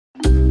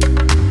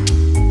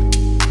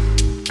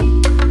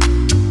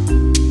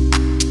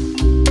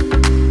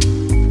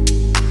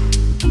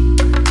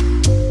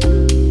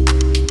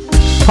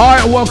Hi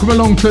and welcome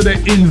along to the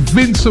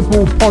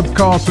Invincible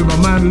podcast with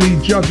my man Lee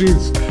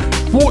Judges.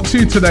 Brought to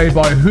you today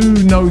by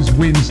Who Knows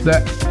Wins, the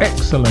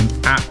excellent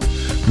app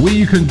where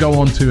you can go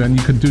on to and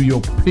you can do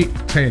your pick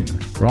 10,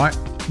 right?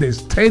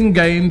 There's 10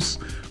 games.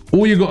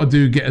 All you got to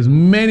do, get as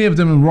many of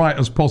them right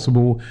as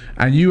possible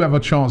and you have a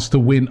chance to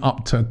win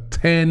up to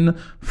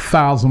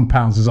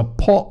 £10,000. There's a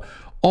pot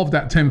of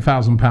that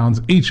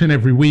 £10,000 each and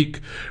every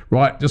week,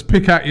 right? Just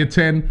pick out your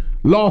 10.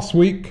 Last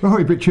week... Oh,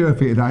 you're a bit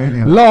chirpy today, aren't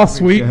you? Last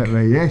week...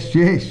 Yes.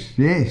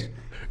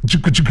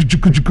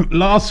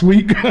 Last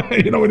week,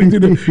 you know when he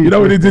did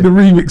the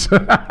remix.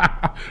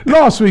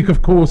 Last week,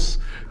 of course,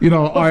 you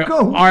know,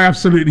 I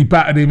absolutely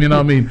battered him. You know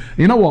what I mean?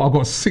 You know what? I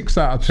got 6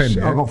 out of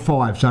 10. I got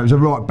 5, so it was a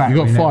right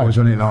battering. You got 5,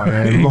 wasn't it?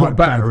 Like, he got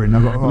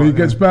battered. He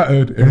gets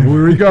battered.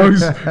 Everywhere he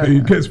goes,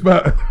 he gets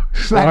battered.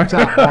 Slapped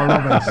up. I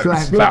love it.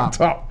 Slapped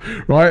up.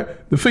 Right.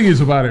 The thing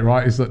is about it,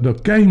 right, is that the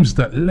games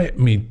that let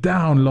me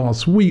down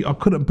last week, I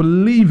couldn't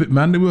believe it,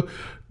 man.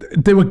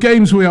 There were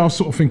games where I was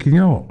sort of thinking,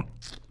 you know what?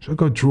 Should I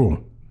go draw?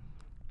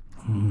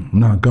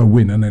 No, go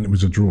win, and then it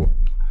was a draw.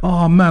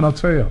 Oh man, I'll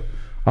tell you,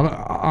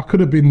 I could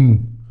have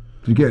been.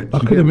 I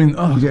could have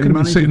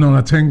been sitting on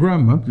a 10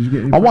 grand, man. Did you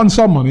get I won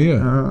some money,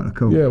 yeah. Oh,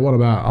 cool. Yeah, what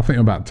about? I think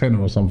about 10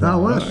 or something. Oh,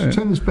 well, that's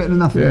 10 is better than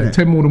nothing. Yeah,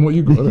 10 more than what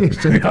you got.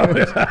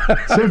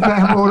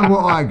 £10 more than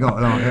what I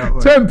got. Like,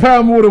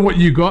 £10 more than what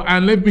you got,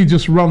 and let me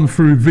just run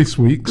through this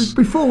week's.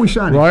 Before we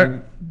say anything,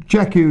 right?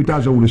 Jackie, who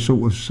does all the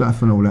sort of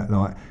stuff and all that,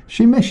 like,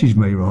 she messaged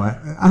me, right?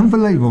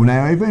 Unbelievable.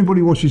 Now, if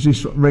anybody watches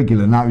this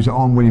regular knows that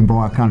I'm winning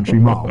by a country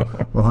mile,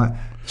 right?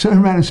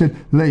 Turned around and said,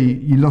 Lee,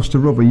 you lost to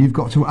Robbie, you've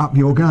got to up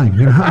your game.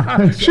 You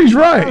know? She's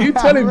right. You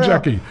tell him,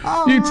 Jackie.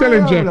 You tell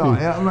him,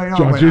 Jackie.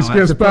 Judges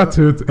gets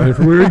battered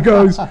everywhere he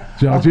goes.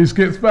 Judges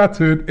gets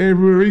battered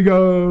everywhere he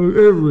goes.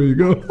 Everywhere he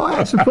goes. I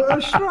had to put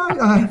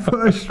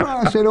her straight.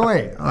 I said,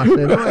 oi.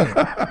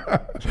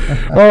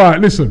 All right,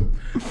 listen.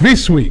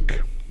 This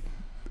week,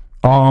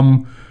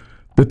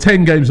 the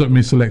 10 games that have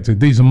been selected,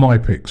 these are my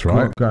picks,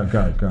 right?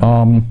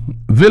 Go.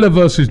 Villa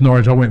versus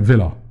Norwich, I went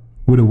Villa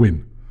with a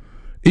win.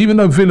 Even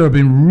though Villa have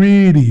been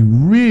really,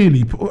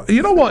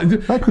 you know what?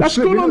 That's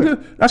gone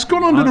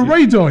under the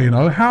radar, you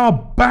know, how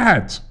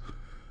bad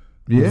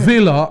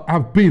Villa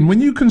have been. When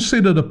you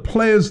consider the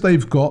players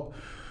they've got,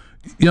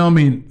 you know what I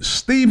mean?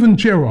 Steven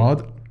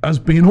Gerrard has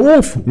been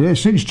awful. Yeah,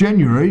 since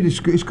January,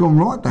 it's gone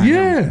right down.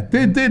 Yeah,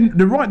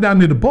 they're right down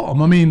near the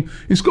bottom. I mean,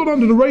 it's gone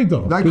under the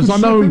radar. Because I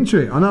know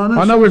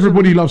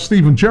everybody loves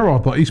Steven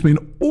Gerrard, but he's been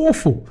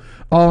awful.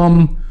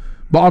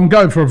 But I'm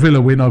going for a Villa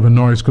win over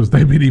Norwich because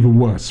they've been even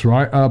worse,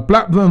 right?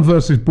 Blackburn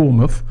versus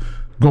Bournemouth,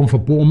 gone for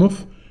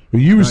Bournemouth.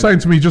 You were saying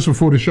to me just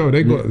before the show,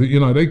 they got, you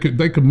know, they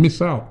could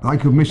miss out. They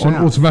could miss on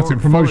out automatic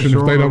promotion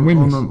if they don't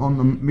win this. On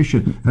the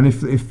mission. And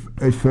if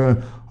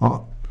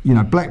you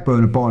know,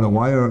 Blackburn, by the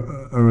way,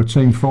 are a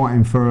team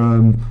fighting for,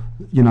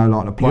 you know,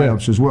 like the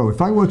playoffs as well. If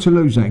they were to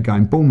lose that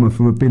game,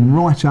 Bournemouth would have been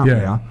right up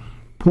there.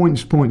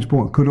 Points can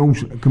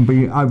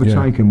be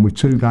overtaken with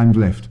 2 games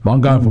left. But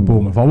I'm going for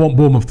Bournemouth. I want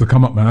Bournemouth to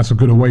come up, man. That's a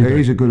good away. It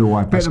is a good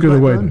away. That's a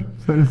good away.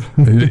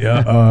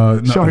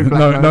 Sorry,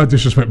 no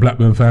disrespect,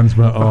 Blackburn fans,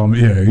 but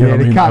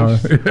the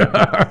coast.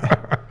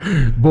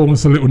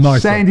 Bournemouth's a little nicer.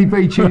 Sandy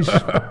beaches.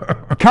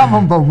 Come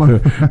on,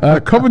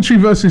 Bournemouth. Coventry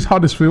versus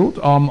Huddersfield.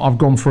 I've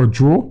gone for a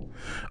draw.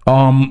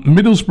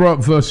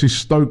 Middlesbrough versus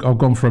Stoke, I've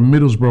gone for a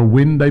Middlesbrough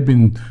win. They've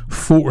been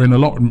faltering a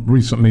lot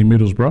recently,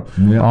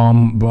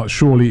 Middlesbrough. But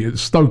surely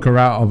Stoke are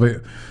out of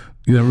it.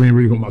 You don't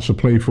really got much to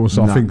play for,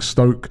 so I think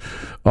Stoke.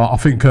 I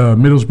think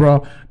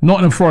Middlesbrough.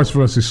 Nottingham Forest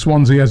versus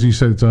Swansea, as you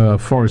said,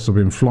 Forest have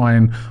been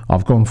flying.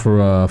 I've gone for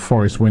a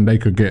Forest win. They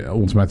could get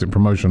automatic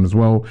promotion as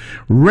well.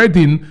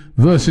 Reading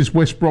versus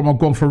West Brom, I've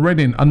gone for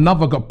Reading.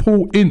 Another got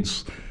Paul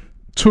Ince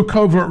took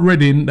over at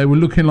Reading. They were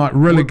looking like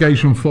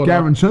relegation fodder.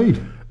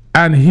 Guaranteed.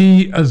 And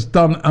he has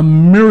done a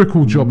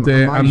miracle job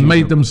there and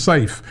made them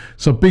safe.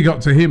 So big up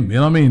to him, you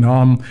know what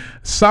I mean?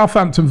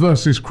 Southampton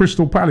versus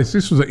Crystal Palace.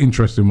 This was an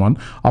interesting one.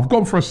 I've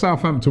gone for a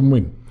Southampton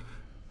win.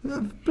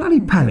 Bloody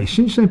Palace,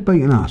 since they've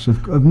beaten us,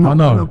 have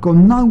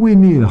gone nowhere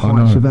near the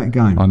heights of that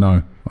game. I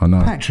know.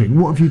 Patrick,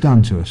 what have you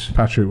done to us?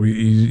 Patrick,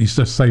 he's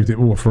just saved it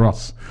all for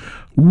us.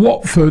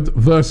 Watford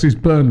versus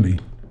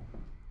Burnley.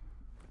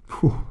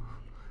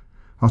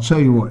 I'll tell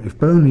you what, if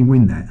Burnley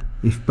win that,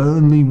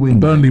 Burnley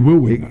will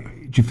win.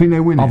 Do you think they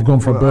win? I've gone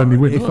for a Burnley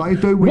win. If they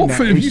do win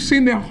Watford, have you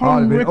seen their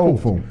home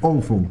record?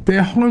 Awful.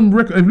 Their home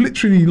record, they've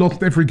literally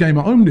lost every game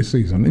at home this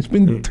season. It's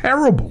been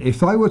terrible. If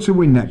they were to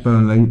win that,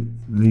 Burnley,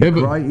 the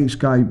great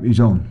escape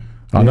is on.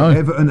 I know.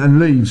 Everton and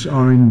Leeds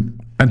are in.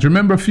 And do you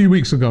remember a few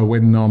weeks ago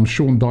when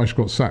Sean Dyche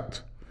got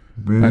sacked?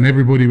 Yeah. And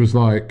everybody was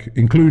like,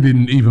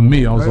 including even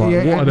me, I was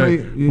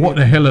what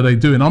the hell are they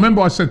doing? I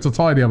remember I said to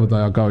Ty the other day,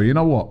 I go, you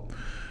know what?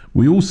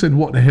 We all said,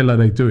 what the hell are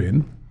they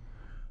doing?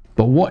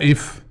 But what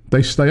if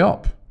they stay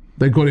up?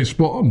 They got it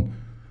spot on.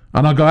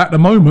 And I go, at the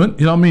moment,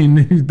 you know what I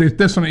mean, there's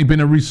definitely been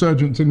a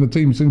resurgence in the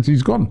team since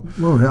he's gone.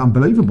 Well, they're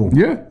unbelievable.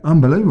 Yeah.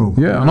 Unbelievable.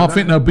 Yeah, and I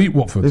think they'll beat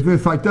Watford.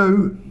 If they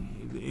do,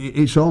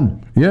 it's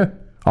on. Yeah,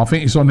 I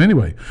think it's on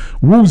anyway.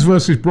 Wolves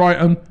versus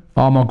Brighton.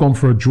 I've gone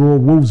for a draw.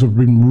 Wolves have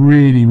been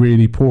really,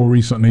 really poor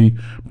recently.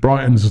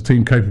 Brighton's a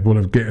team capable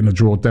of getting a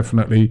draw,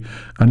 definitely.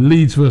 And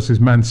Leeds versus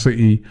Man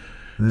City,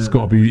 it's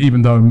got to be,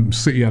 even though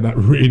City had that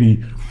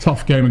really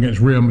tough game against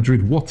Real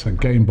Madrid. What a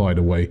game, by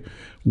the way.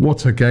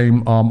 What a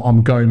game.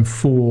 I'm going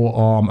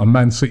for a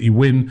Man City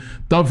win.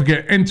 Don't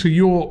forget, enter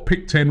your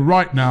pick 10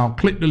 right now.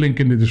 Click the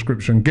link in the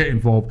description. Get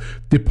involved.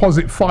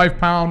 Deposit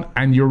 £5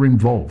 and you're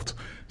involved.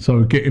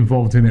 So get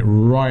involved in it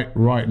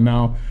right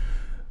now.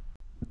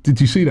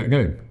 Did you see that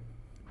game?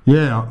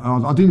 Yeah,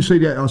 I didn't see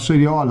that. I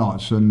see the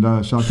highlights, and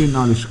so I didn't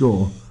know the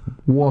score.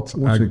 What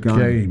a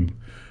game.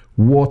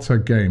 What a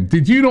game.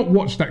 Did you not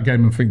watch that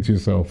game and think to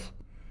yourself,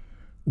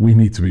 we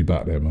need to be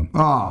back there, man?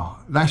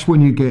 That's when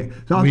you get...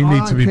 We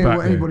need to be back there. I don't care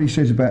what anybody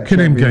says about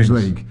Champions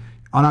League.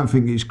 I don't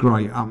think it's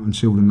great up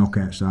until the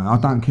knockout stage. I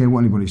don't care what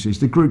anybody says.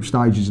 The group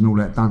stages and all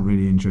that don't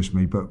really interest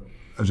me, but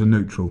as a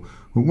neutral.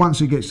 But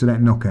once it gets to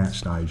that knockout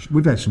stage,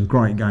 we've had some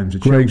great games.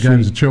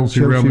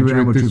 Chelsea, Real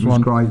Madrid was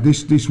great.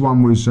 This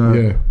one was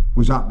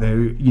up there.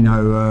 You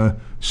know,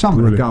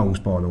 some of the goals,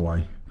 by the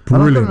way.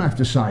 And I don't have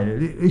to say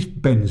it. It's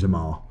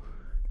Benzema.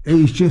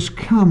 He's just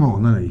come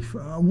on, isn't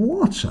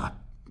he?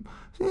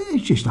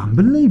 It's just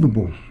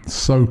unbelievable.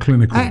 So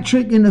clinical.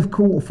 Hat-trick in the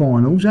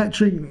quarterfinals.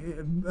 Hat-trick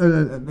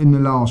in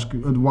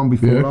the one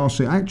before last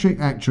year.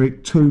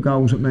 Hat-trick, 2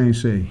 goals at Man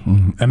City.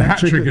 And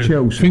hat-trick at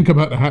Chelsea. Think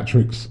about the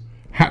hat-tricks.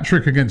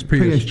 Hat-trick against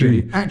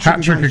PSG.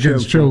 Hat-trick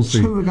against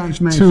Chelsea. 2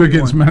 against Man City. 2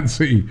 against Man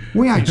City.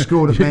 We ain't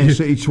scored at Man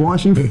City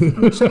twice in 10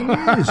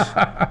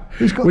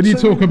 years. When you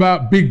talk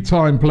about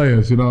big-time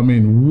players, you know what I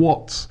mean?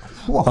 What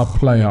a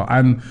player.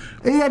 And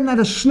he hadn't had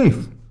a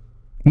sniff.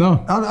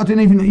 No. I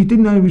didn't even... He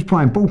didn't know he was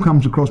playing. Ball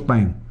comes across,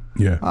 bang.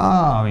 Yeah.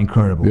 Oh,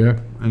 incredible. Yeah.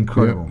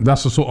 Incredible. Yeah.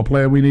 That's the sort of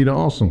player we need at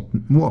Arsenal.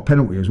 What a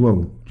penalty as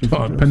well.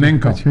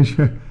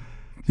 Panenka.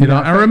 You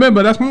know, and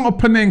remember, that's not a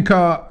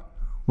Panenka...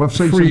 Well, I've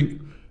seen some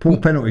poor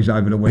penalties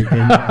over the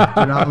weekend.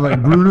 You know,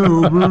 like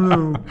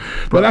Bruno.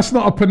 But that's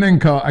not a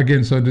Panenka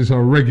against a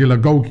regular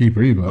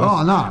goalkeeper either.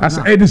 That's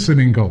Edison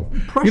in goal.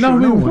 You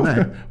know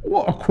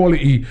what a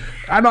quality.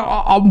 And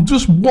I'm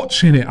just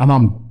watching it and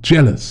I'm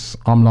jealous.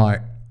 I'm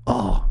like,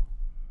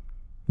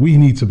 we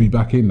need to be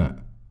back in that.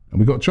 And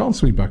we got a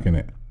chance to be back in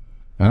it.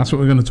 And that's what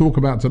we're going to talk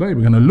about today.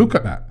 We're going to look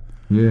at that.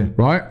 Yeah.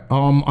 Right?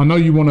 I know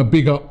you want to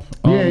big up...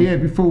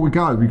 before we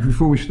go,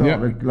 before we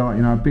start,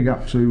 big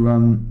up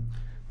to...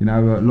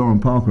 Lauren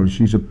Parker.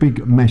 She's a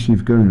big,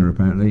 massive gooner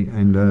apparently,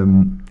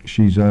 and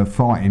she's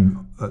fighting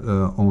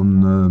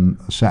on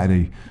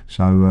Saturday.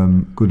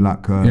 So good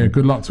luck.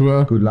 Good luck to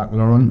her. Good luck,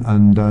 Lauren,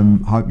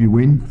 and hope you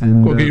win.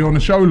 And got to get you on the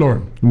show,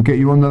 Lauren. I'll get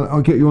you on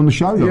the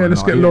show. Lauren. Yeah,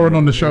 let's get Lauren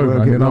on the show.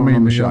 You know what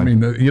I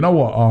mean? You know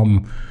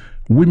what?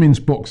 Women's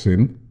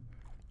boxing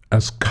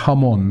has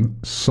come on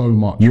so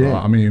much. Yeah.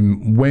 Right? I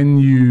mean, when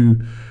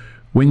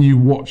you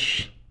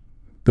watch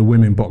the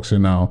women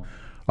boxing now,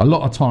 a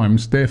lot of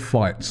times their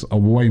fights are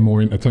way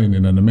more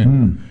entertaining than the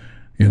men.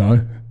 You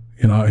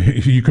know,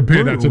 you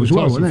compare that to the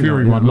Tyson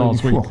Fury one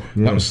last week.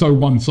 That was so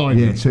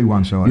one-sided. Yeah, too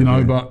one-sided. You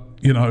know, but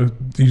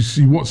you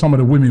see what some of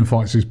the women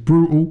fights is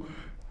brutal,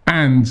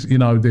 and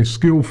they're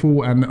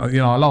skillful, and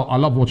I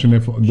love watching the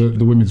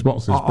women's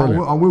boxing. It's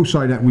brilliant. I will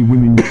say that with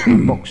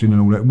women's boxing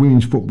and all that,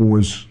 women's football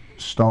has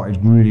started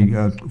really.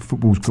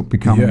 Football's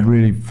become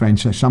really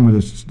fantastic. Some of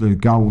the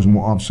goals and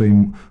what I've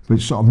seen,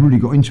 but I've really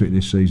got into it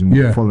this season.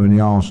 Following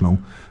the Arsenal.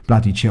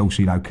 Bloody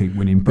Chelsea, they'll keep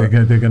winning. But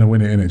they're going to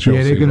win it, innit? Chelsea,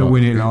 yeah, they're going to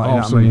win it.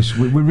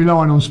 We're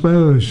relying on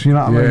Spurs. You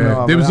know what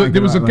I mean?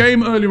 There was a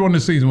game earlier on the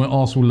season with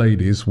Arsenal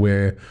ladies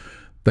where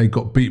they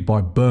got beat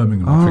by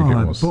Birmingham. I think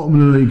it was bottom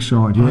of the league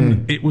side. Yeah,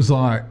 and it was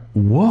like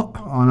what?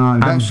 I know.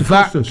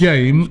 That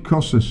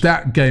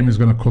game is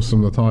going to cost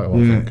them the title.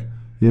 I think.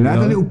 Yeah, they had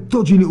a little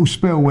dodgy little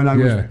spell when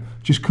they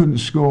just couldn't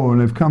score,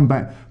 and they've come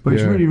back. But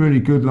it's really, really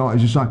good. Like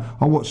as you say,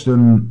 I watched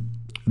the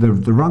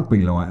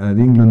rugby, the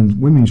England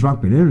women's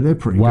rugby. They're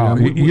pretty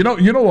good. You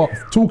know what?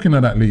 Talking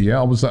of that, Lee.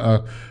 I was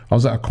at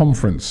a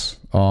conference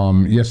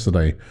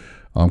yesterday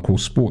called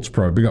Sports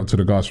Pro. Big up to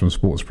the guys from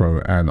Sports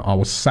Pro, and I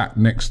was sat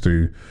next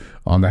to.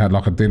 They had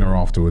like a dinner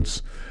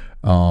afterwards,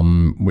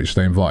 which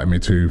they invited me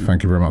to.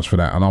 Thank you very much for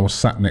that. And I was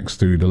sat next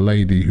to the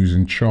lady who's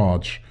in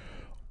charge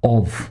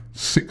of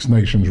Six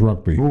Nations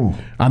Rugby. Ooh.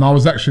 And I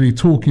was actually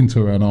talking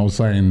to her, and I was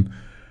saying,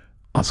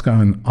 I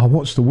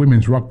watched the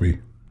women's rugby.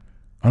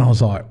 And I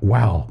was like,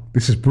 wow,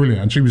 this is brilliant.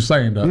 And she was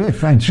saying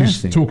that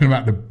she's talking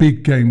about the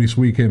big game this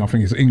weekend. I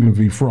think it's England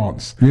v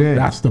France. Yeah.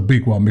 That's the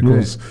big one,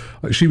 because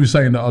she was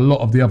saying that a lot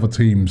of the other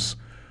teams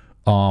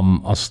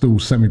are still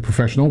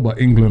semi-professional,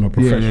 but England are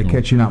professional. Yeah, they're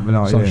catching up with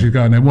that. So she's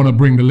going, they want to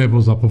bring the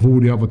levels up of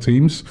all the other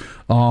teams.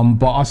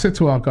 But I said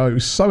to her, I go,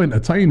 it's so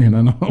entertaining.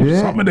 And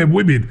some of them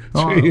women,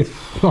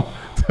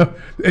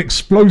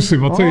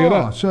 explosive, I'll tell you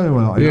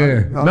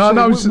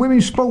that.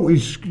 Women's sport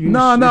is... You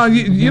know what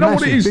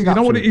it is? You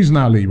know what it is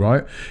now, Lee,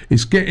 right?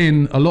 It's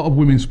getting, a lot of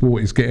women's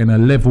sport is getting a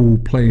level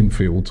playing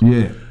field.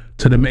 Yeah.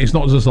 To them, it's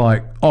not just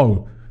like,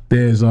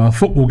 there's a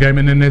football game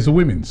and then there's a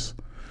women's.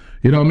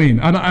 You know what I mean?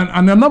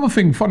 And another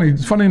thing,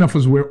 funny enough,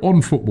 as we're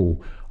on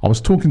football, I was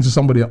talking to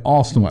somebody at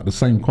Arsenal at the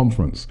same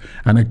conference,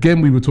 and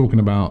again we were talking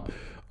about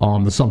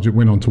the subject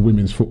went on to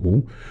women's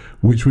football,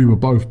 which we were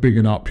both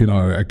bigging up. You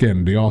know,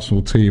 again the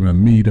Arsenal team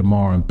and Mead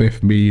Amar and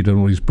Beth Mead and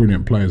all these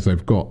brilliant players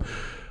they've got.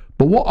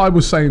 But what I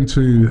was saying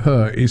to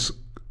her is,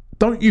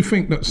 don't you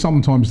think that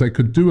sometimes they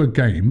could do a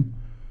game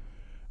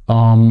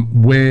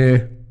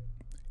where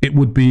it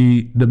would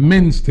be the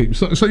men's team?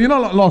 So you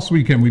know, like last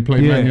weekend we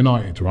played Man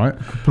United, right?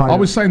 I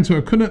was saying to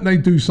her, couldn't they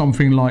do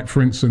something like,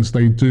 for instance,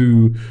 they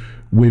do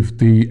with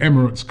the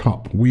Emirates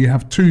Cup? We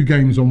have 2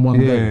 games on one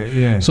day.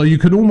 Yeah. So you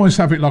could almost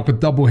have it like a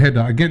double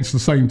header against the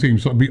same team.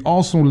 So it'd be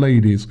Arsenal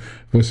ladies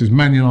versus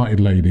Man United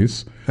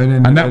ladies.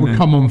 And that would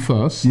come on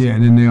first. Yeah,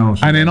 and then the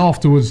Arsenal. And then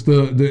afterwards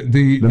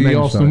the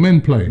Arsenal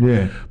men play.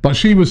 Yeah. But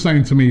she was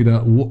saying to me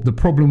that what the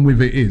problem with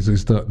it is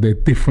that they're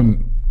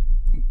different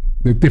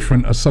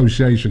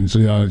associations.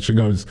 You know, she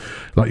goes,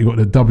 like, you got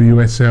the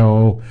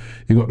WSL,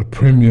 you got the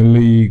Premier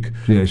League,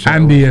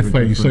 and the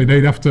FA. So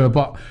they'd have to,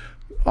 but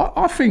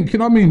I think, you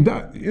know what I mean,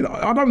 that, you know,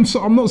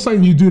 I'm not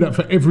saying you do that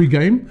for every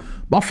game,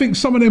 but I think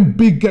some of them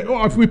big games,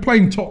 if we're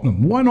playing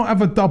Tottenham, why not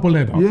have a double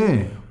header?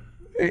 Yeah.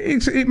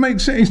 It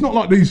makes sense. It's not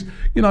like these,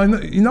 you know,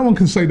 no one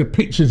can say the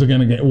pitches are going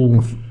to get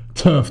all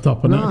turfed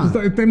up and that,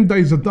 because them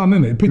days are done,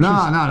 innit? Pitches,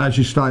 no, they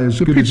just stay as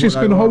the good. The pitches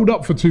can hold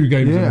up for 2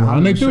 games,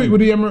 and they do it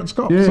with the Emirates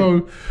Cup. Yeah.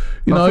 So,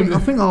 you know, I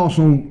think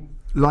Arsenal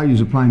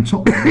ladies are playing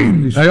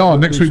Tottenham. They are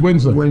next week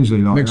Wednesday.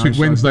 Like next week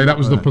Wednesday. That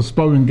was the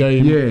postponed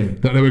game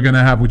that they were going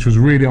to have, which was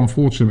really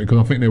unfortunate because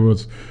I think they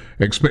was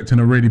expecting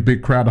a really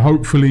big crowd.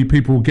 Hopefully,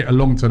 people will get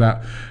along to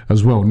that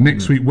as well.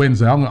 Next week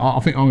Wednesday, I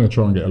think I'm going to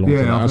try and get along to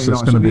that.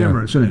 That's going to be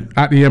Emirates, isn't it?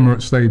 At the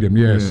Emirates Stadium.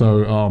 Yeah.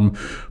 So,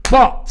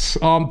 but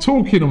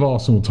talking of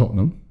Arsenal,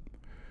 Tottenham,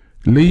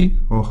 Lee,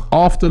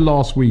 after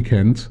last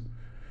weekend,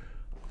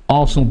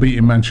 Arsenal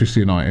beating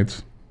Manchester United,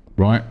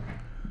 right?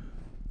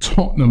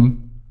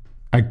 Tottenham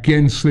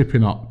again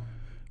slipping up,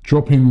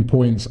 dropping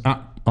points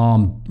at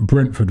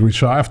Brentford,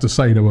 which I have to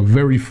say they were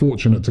very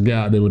fortunate to get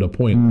out there with a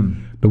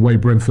point, the way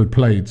Brentford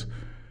played.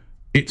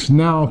 It's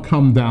now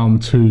come down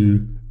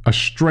to a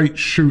straight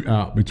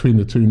shootout between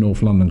the 2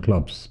 North London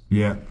clubs.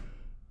 Yeah.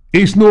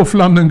 Is North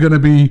London going to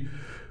be,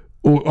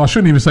 or I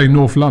shouldn't even say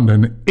North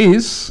London,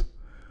 is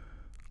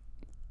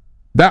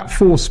that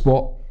 4th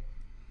spot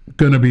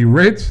going to be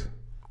red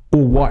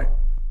or white?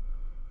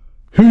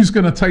 Who's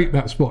going to take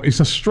that spot? It's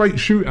a straight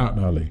shootout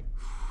now, Lee.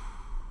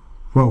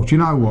 Well, do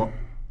you know what?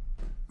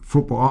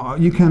 Football,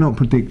 you cannot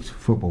predict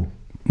football.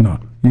 No.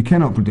 You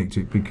cannot predict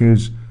it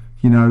because,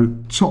 you know,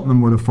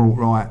 Tottenham would have thought,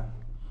 right,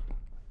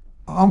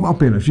 I'll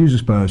be honest, if you're a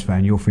Spurs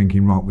fan, you're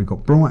thinking, right, we've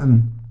got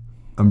Brighton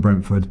and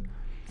Brentford,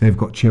 they've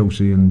got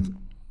Chelsea and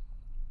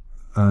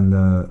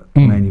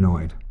Man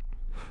United.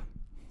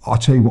 I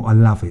tell you what, I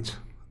love it.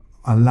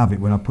 I love it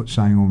when I put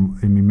saying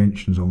in my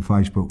mentions on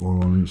Facebook or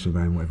on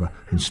Instagram, whatever,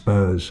 and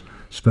Spurs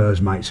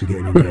mates are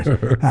getting in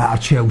there.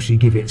 Chelsea,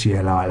 give it to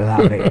you, like,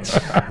 love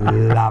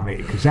it,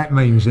 because that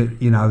means that,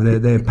 you know,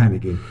 they're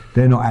panicking,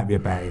 they're not happy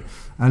about it.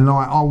 And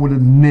like, I would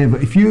have never,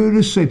 if you would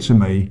have said to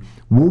me,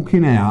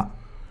 walking out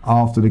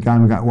after the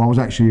game, well, I was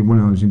actually,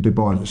 when I was in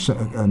Dubai,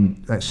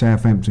 that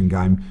Southampton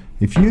game,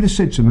 if you'd have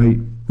said to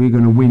me, we're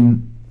going to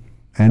win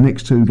our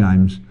next 2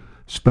 games,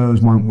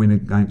 Spurs won't win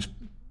against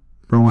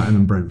Brighton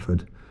and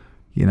Brentford,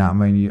 you know what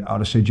I mean? I'd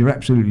have said, you're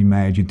absolutely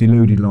mad, you're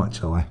deluded like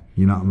Ty.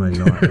 You know what I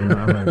mean? Like, you know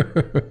what I mean?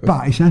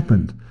 But it's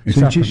happened.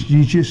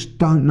 You just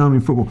don't know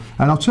in football.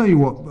 And I'll tell you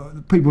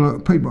what,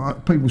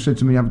 people said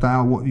to me the other day,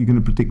 oh, what are you going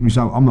to predict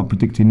results? I'm not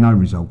predicting no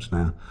results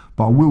now.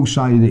 But I will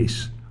say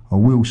this,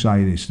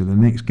 that the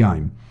next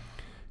game,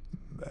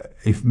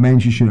 if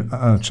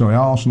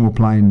Arsenal are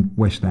playing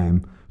West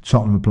Ham,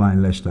 Tottenham are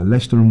playing Leicester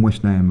and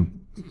West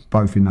Ham are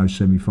both in those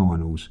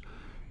semi-finals,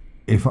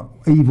 if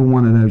either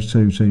one of those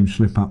 2 teams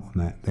slip up on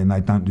that, then they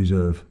don't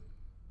deserve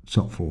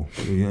top 4.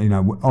 You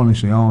know,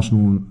 honestly,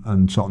 Arsenal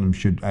and Tottenham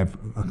should have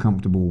a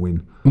comfortable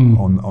win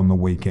on the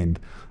weekend.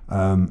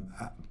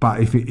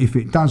 But if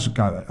it does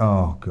go,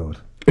 oh God,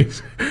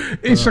 it's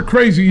a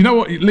crazy. You know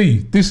what, Lee?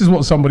 This is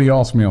what somebody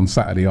asked me on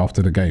Saturday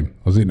after the game.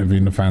 I was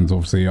interviewing the fans,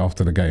 obviously,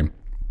 after the game,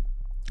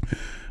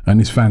 and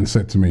this fan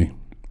said to me,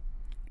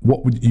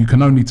 "What would you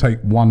can only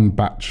take one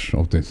batch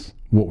of this?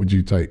 What would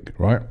you take?"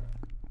 Right?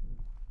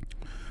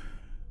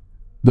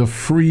 The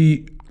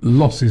 3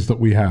 losses that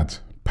we had: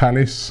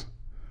 Palace,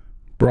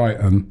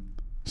 Brighton,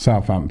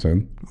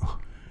 Southampton,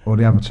 or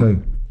the other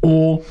 2,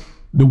 or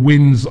the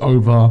wins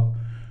over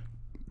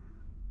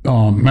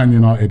Man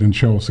United and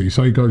Chelsea.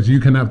 So he goes, you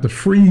can have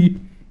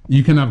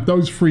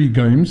those 3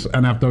 games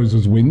and have those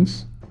as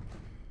wins,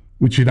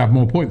 which you'd have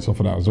more points off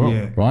of that as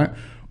well, right?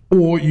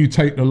 Or you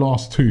take the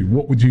last 2.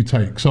 What would you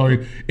take? So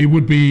it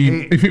would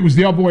be, if it was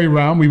the other way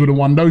around, we would have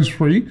won those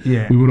 3.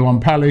 Yeah. We would have won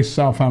Palace,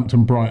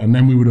 Southampton, Brighton.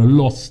 Then we would have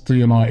lost to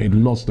United,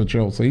 lost to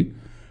Chelsea.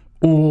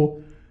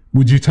 Or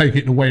would you take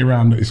it the way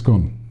around that it's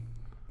gone?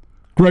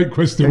 Great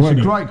question. It's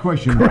a great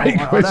question. I'd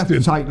have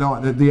to take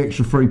like the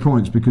extra 3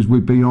 points because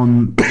we'd be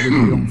on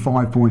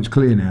 5 points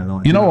clear now.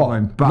 Like, you know what? I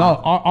mean? But,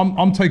 no,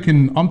 I'm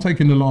taking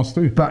the last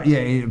 2. But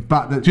yeah,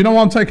 do you know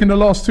why I'm taking the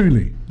last 2,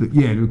 Lee?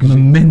 Yeah,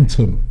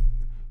 momentum.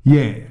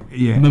 Yeah.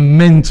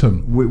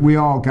 Momentum. We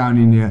are going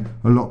in there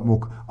a lot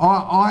more.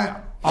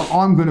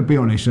 I'm going to be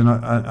honest, and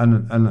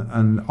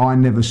I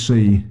never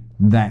see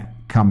that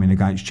coming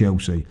against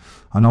Chelsea.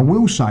 And I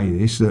will say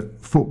this, that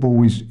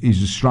football is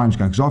a strange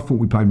game, because I thought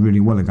we played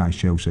really well against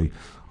Chelsea.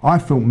 I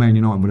thought Man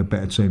United were a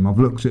better team. I've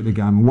looked at the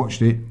game and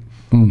watched it.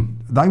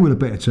 They were the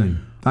better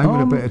team. I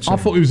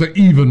thought it was an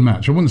even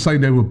match. I wouldn't say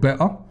they were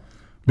better,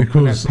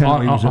 because that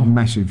penalty was a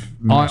massive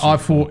I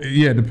thought,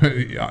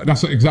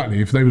 that's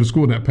exactly. If they would have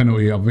scored that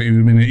penalty, I think it would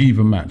have been an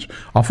even match.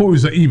 I thought it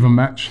was an even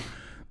match.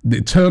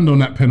 It turned on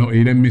that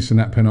penalty, then missing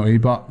that penalty,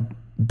 but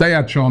they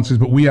had chances,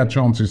 but we had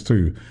chances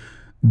too.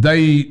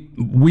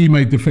 We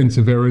made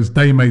defensive errors,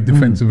 they made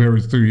defensive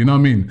errors too, you know what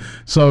I mean?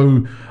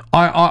 So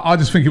I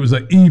just think it was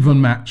an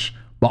even match,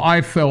 but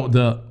I felt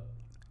that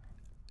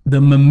the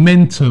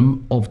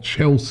momentum of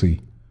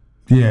Chelsea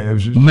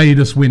made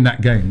us win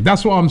that game.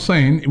 That's what I'm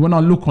saying. When I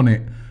look on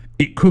it,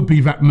 it could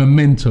be that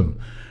momentum.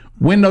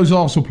 When those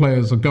Arsenal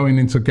players are going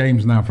into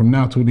games now, from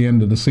now till the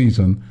end of the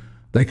season,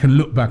 they can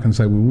look back and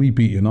say, well, we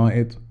beat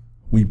United,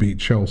 we beat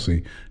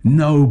Chelsea.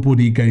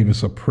 Nobody gave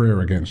us a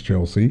prayer against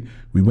Chelsea.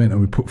 We went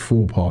and we put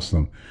 4 past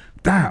them.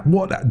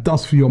 What that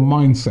does for your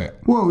mindset.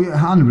 Well, yeah,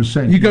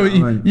 100%.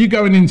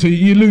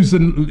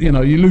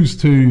 You lose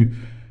to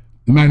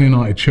Man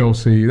United,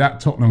 Chelsea. That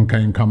Tottenham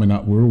game coming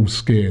up, we're all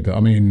scared. I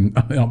mean,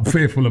 I'm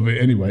fearful of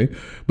it anyway.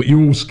 But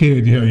you're all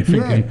scared. You're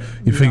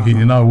thinking,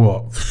 you know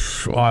what?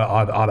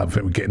 I don't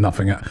think we get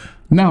nothing out.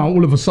 Now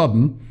all of a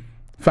sudden,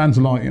 fans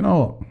are like, you know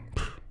what?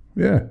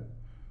 Yeah.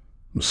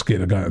 I'm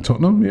scared of going to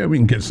Tottenham. Yeah, we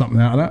can get something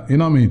out of that. You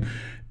know what I mean?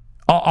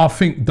 I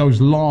think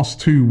those last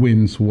 2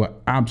 wins were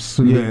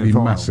absolutely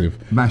massive.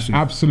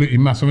 Absolutely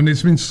massive. And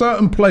there's been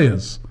certain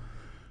players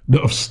that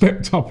have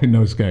stepped up in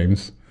those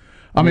games.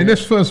 I mean,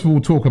 let's first of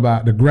all talk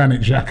about the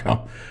Granit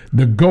Xhaka,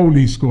 the goal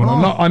he scored.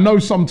 I know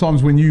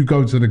sometimes when you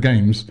go to the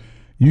games,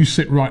 you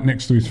sit right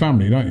next to his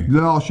family, don't you?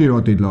 Last year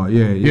I did,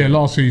 Yeah,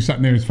 last year you sat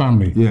near his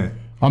family. Yeah.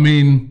 I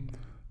mean,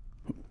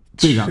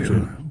 big up to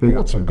him.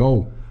 What's a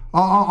goal?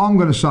 I'm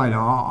going to say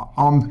that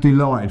I'm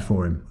delighted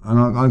for him, and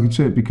I can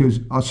see it because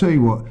I'll tell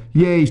you what.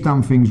 Yeah, he's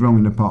done things wrong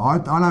in the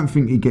past. I don't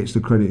think he gets the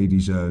credit he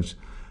deserves.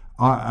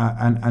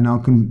 And I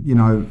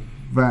can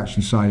vouch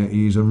and say that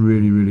he is a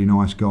really, really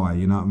nice guy.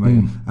 You know what I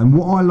mean? And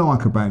what I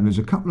like about him, there's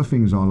a couple of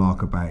things I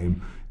like about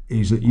him,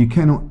 is that you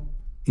cannot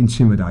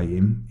intimidate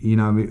him. You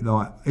know,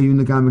 like even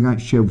the game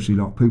against Chelsea,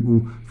 like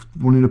people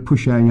wanting to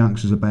push our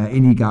youngsters about,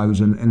 in he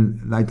goes,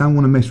 and they don't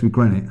want to mess with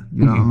Granit.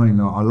 You know what I mean?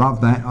 Like, I love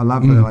that. I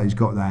love that he's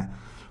got that.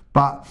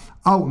 But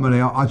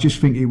ultimately, I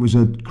just think it was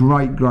a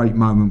great, great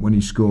moment when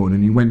he scored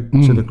and he went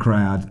to the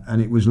crowd,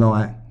 and it was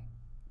like,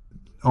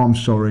 I'm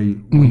sorry,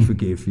 we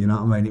forgive. You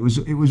know what I mean? It was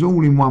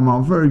all in one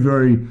moment. I'm very,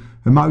 very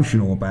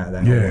emotional about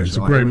that. Yeah, it's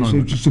a great moment.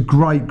 It was just a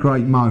great,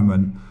 great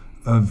moment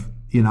of,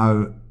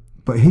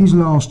 but his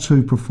last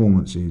 2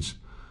 performances,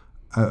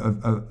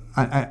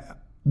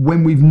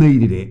 when we've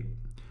needed it,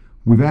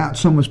 without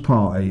Thomas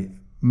Partey,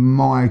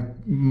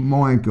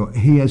 my God,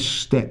 he has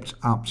stepped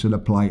up to the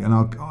plate,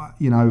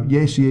 and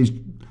yes, he has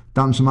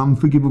done some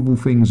unforgivable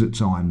things at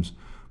times,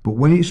 but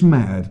when it's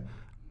mattered,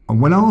 and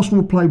when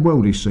Arsenal played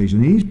well this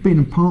season, he's been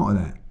a part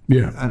of that.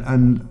 Yeah,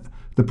 and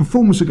the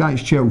performance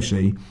against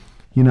Chelsea,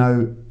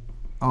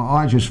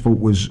 I just thought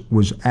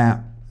was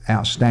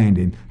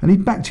outstanding, and he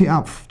backed it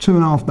up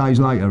 2.5 days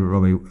later,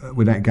 Robbie,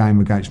 with that game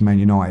against Man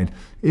United.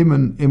 Him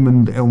and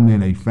El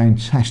Neni,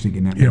 fantastic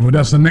in that. Yeah, well,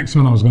 that's the next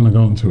one I was going to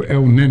go on to.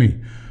 El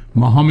Neni.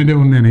 Mohamed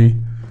El Neni,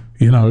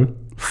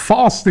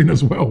 fasting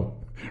as well.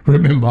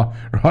 Remember,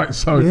 right?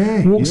 So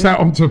walks out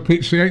onto a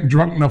pitch, he ain't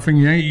drunk nothing,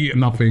 he ain't eaten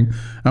nothing,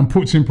 and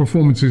puts in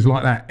performances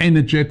like that.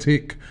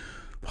 Energetic,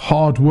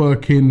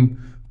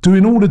 hard-working,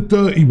 doing all the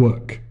dirty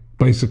work,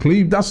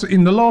 basically. That's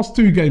in the last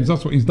 2 games,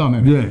 that's what he's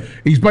done. Yeah.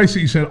 He's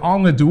basically said,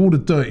 I'm going to do all the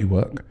dirty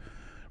work,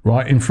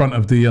 right, in front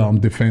of the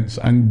defence,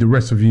 and the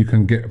rest of you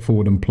can get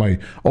forward and play.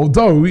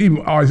 Although,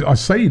 I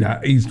say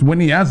that, when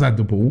he has had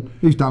the ball,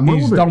 he's done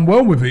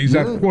well with it. He's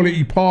had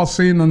quality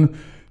passing,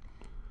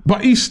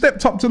 but he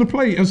stepped up to the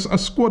plate as a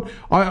squad.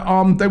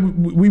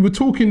 We were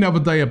talking the other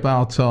day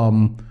about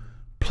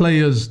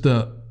players,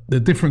 the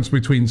difference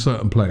between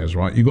certain players,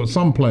 right? You've got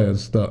some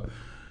players that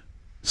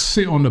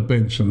sit on the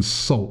bench and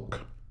sulk,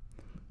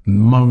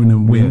 moan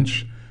and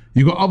whinge.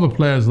 You've got other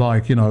players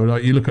like you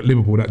look at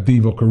Liverpool, that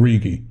Divock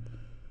Origi,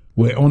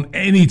 where on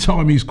any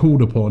time he's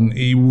called upon,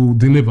 he will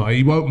deliver.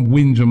 He won't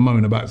whinge and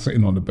moan about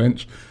sitting on the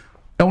bench.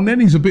 El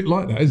Neni's a bit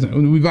like that, isn't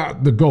it?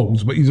 Without the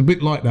goals, but he's a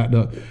bit like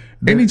that.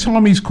 Any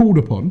time he's called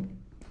upon,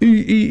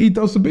 he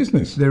does the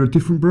business. They're a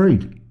different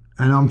breed,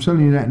 and I'm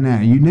telling you that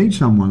now. You need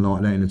someone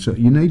like that in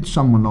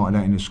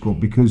the squad,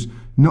 because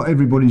not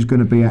everybody's going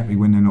to be happy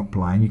when they're not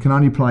playing. You can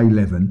only play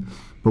 11,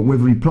 but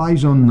whether he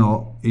plays or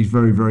not, he's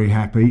very, very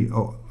happy.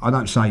 Or, I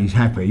don't say he's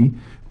happy,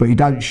 but he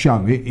don't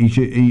show it.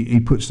 He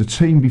puts the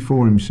team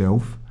before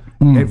himself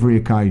every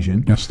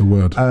occasion. That's the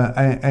word.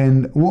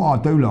 And what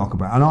I do like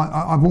about, and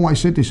I've always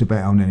said this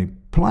about El Neni,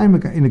 playing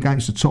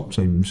against the top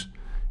teams,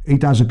 he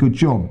does a good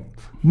job.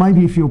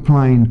 Maybe if you're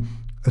playing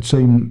a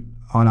team,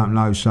 I don't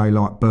know, say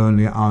like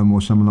Burnley at home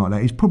or something like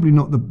that, he's probably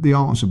not the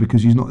answer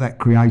because he's not that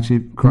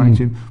creative.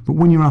 But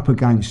when you're up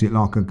against it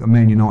like a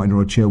Man United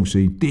or a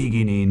Chelsea,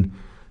 digging in,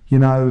 you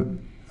know,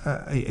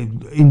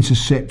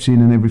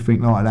 intercepting and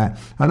everything like that.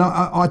 And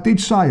I did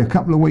say a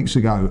couple of weeks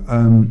ago,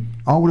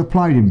 I would have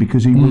played him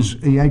because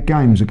he had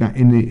games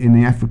in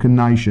the African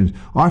nations.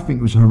 I think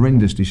it was a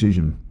horrendous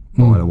decision,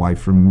 by the way,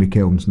 from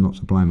Mikel not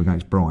to play him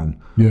against Brighton.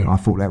 Yeah. I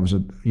thought that was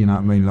you know what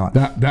I mean, like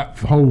that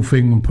whole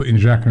thing of putting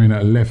Xhaka in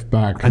at left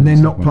back and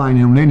then not playing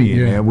El Neni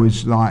in there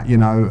was like, you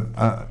know,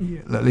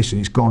 listen,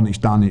 it's gone, it's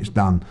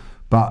done.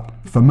 But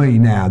for me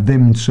now,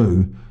 them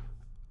two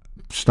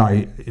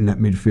stay in that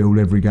midfield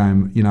every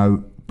game, you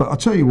know. But I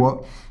tell you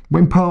what,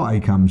 when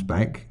Partey comes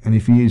back, and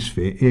if he is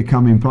fit, he'll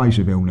come in place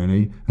of El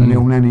Neni, and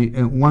El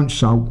Neni won't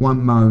sulk,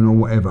 won't moan or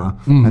whatever,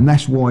 and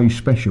that's why he's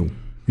special.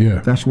 Yeah,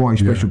 that's why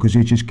he's special, because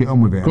he just get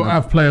on with it. Got to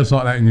have players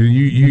like that in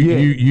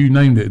you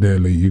named it there,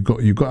 Lee. You got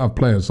to have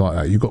players like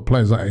that. You got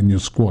players like that in your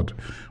squad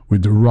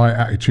with the right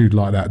attitude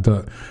like that.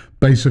 That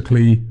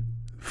basically,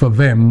 for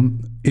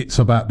them, it's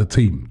about the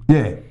team.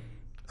 Yeah,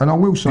 and I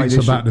will say it's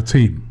about the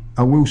team.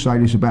 I will say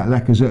this about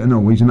Lacazette and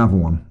all. He's another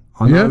one.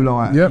 I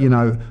know, you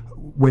know,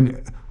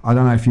 when I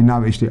don't know if you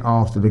noticed it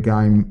after the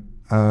game.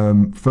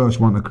 First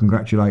one to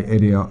congratulate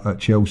Eddie at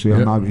Chelsea.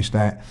 I noticed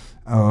that.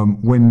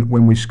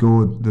 When we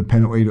scored the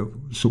penalty that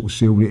sort of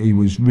sealed it, he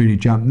was really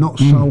jumped, not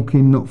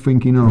sulking, not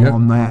thinking,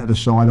 I'm there at the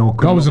side, I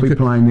could be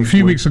playing next A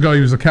few weeks ago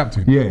he was a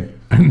captain. Yeah.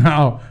 And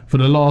now for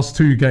the last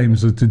two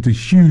games, the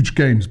huge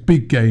games,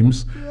 big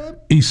games,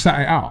 he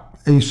sat it out.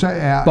 He sat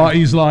it out. But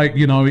he's like,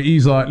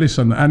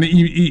 listen, and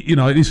he you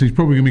know, he's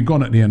probably going to be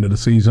gone at the end of the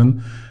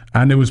season.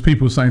 And there was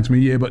people saying to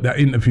me, but that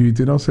interview you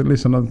did, I said,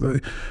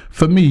 listen,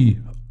 for me,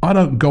 I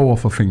don't go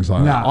off of things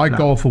like that. I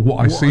go off of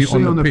what I see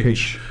on the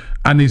pitch.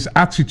 And his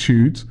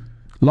attitude,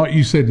 like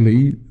you said,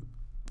 Lee,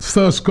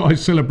 first guy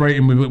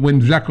celebrating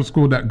when Xhaka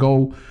scored that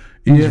goal,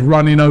 he's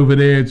running over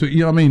there. You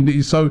know what I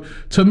mean? So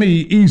to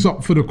me, he's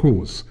up for the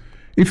cause.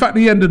 If at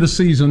the end of the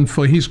season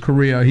for his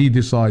career, he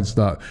decides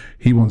that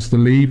he wants to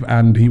leave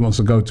and he wants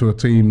to go to a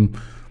team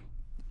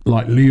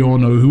like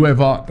Lyon or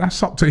whoever,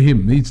 that's up to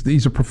him.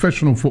 He's a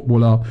professional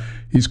footballer.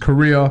 His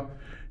career,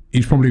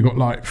 he's probably got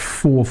like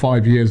 4 or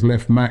 5 years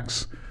left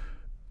max.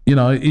 You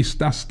know,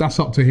 that's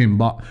up to him.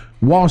 But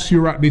whilst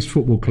you're at this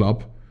football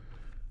club,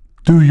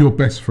 do your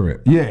best for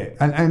it. Yeah,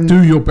 and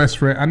do your best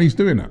for it, and he's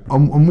doing it.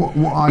 And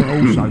what I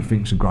also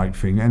think's a great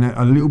thing, and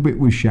a little bit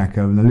with Xhaka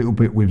and a little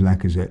bit with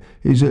Lacazette,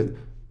 is that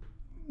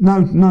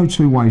no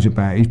two ways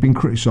about it. He's been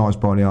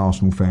criticised by the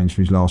Arsenal fans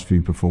for his last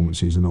few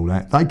performances and all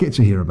that. They get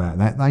to hear about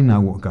that. They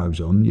know what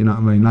goes on. You know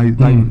what I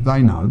mean?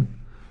 They know.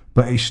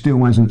 But it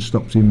still hasn't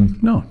stopped him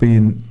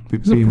being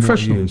professional. What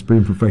he is,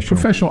 being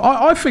professional.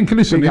 I think,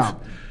 listen,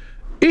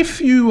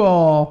 if you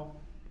are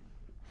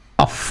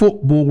a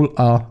footballer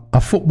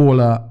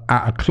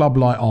at a club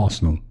like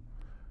Arsenal,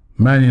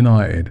 Man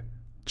United,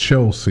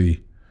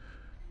 Chelsea,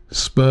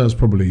 Spurs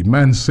probably,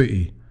 Man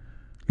City,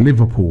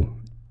 Liverpool,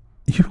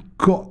 you've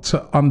got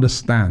to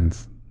understand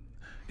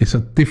it's a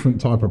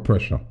different type of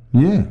pressure.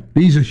 Yeah.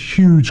 These are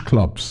huge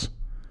clubs.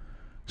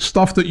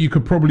 Stuff that you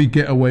could probably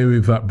get away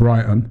with at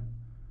Brighton,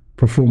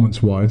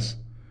 performance-wise.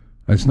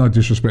 It's no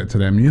disrespect to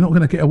them. You're not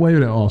going to get away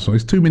with it at Arsenal.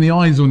 There's too many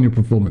eyes on your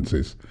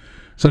performances.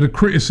 So the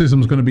criticism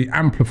is going to be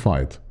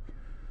amplified.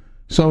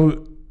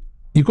 So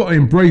you've got to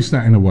embrace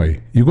that in a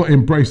way. You've got to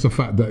embrace the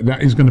fact that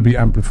that is going to be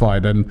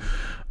amplified. And,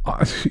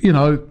 you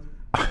know,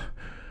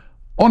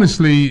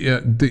 honestly,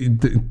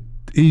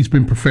 he's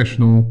been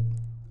professional.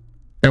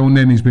 El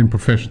Neni's been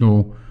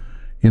professional.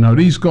 You know,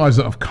 these guys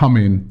that have come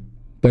in,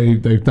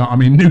 they've done. I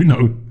mean,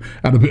 Nuno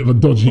had a bit of a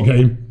dodgy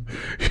game.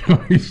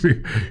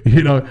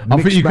 You know,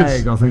 I think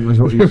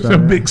was what you said. A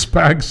mixed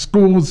bag,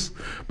 scores,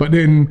 but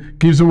then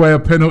gives away a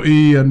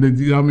penalty. And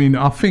I mean,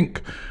 I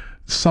think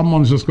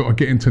someone's just got to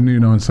get into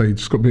Nuno and say,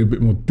 just got to be a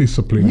bit more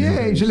disciplined.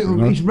 Yeah, he's a little,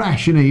 you know? He's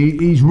rash, and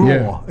he's raw.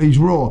 Yeah. He's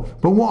raw.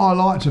 But what I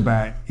liked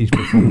about his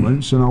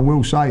performance, and I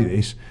will say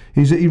this,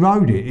 is that he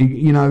rode it.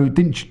 He,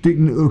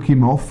 didn't hook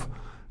him off.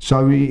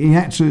 So he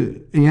had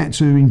to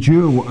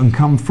endure and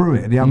come through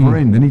it at the other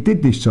end, and he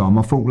did this time.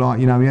 I thought, like,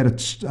 he had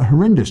a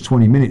horrendous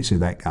 20 minutes of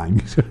that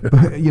game.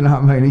 But, you know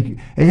what I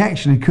mean? He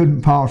actually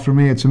couldn't pass from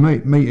here to me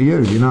to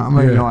you. You know what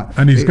I mean? Yeah. Like,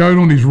 and he's going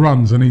on his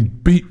runs, and he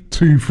beat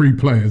 2-3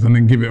 players, and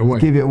then give it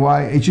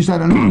away. He just had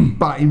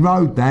but he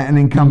rode that and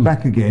then come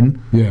back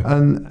again. Yeah.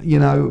 And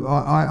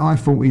I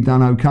thought he'd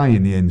done okay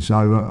in the end.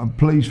 So I'm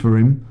pleased for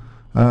him.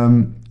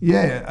 And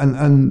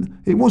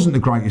it wasn't the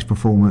greatest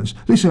performance.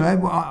 Listen,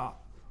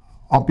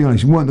 I'll be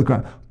honest, it weren't the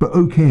great, but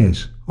who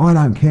cares? I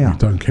don't care. You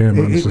don't care,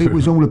 man. It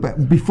was all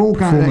about, before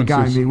going to that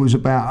game, it was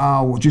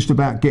about, just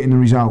about getting the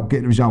result.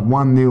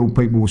 1-0,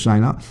 people were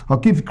saying that. I'll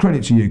give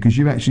credit to you because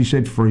you actually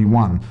said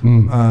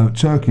 3-1.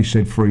 Turkish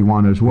said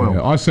 3-1 as well.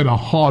 Yeah, I said a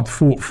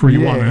hard-fought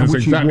 3-1, and that's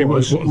exactly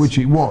what it was. Which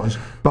it was.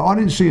 But I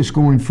didn't see us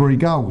scoring 3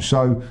 goals.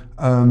 So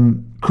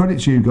credit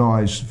to you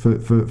guys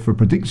for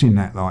predicting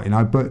that, like, you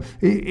know. But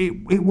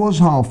it was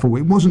hard-fought.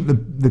 It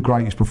wasn't the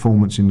greatest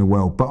performance in the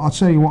world. But I'll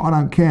tell you what, I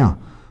don't care.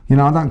 You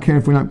know, I don't care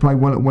if we don't play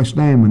well at West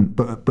Ham,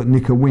 but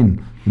nick a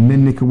win, and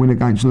then nick a win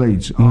against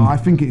Leeds. I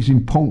think it's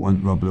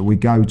important, Rob, that we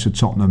go to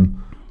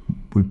Tottenham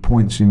with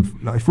points in.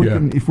 Like,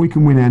 if we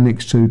can win our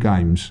next 2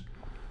 games,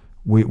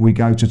 we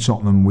go to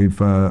Tottenham with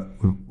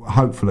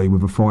hopefully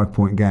with a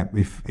 5-point gap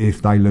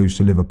if they lose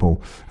to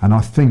Liverpool, and I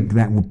think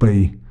that would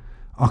be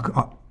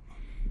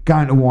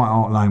going to White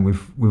Hart Lane with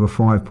a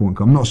 5-point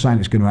gap. I'm not saying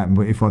it's going to happen,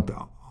 but if I'm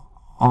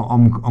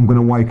going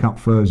to wake up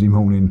Thursday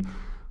morning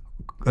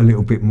a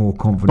little bit more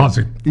confident.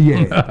 Buzzing.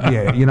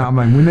 Yeah, you know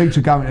what I mean? We need to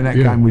go into that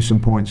game with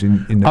some points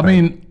in the I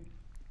mean,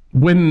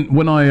 when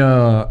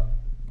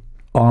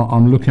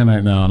I'm looking at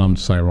it now and I'm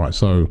saying, right,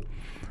 so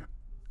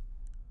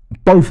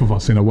both of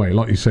us in a way,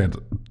 like you said,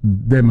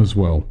 them as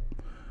well.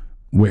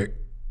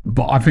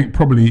 But I think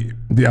probably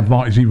the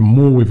advantage even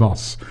more with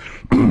us,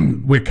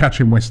 we're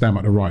catching West Ham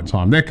at the right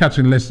time. They're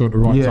catching Leicester at the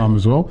right time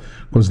as well,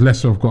 because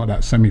Leicester have got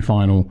that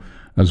semi-final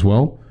as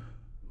well.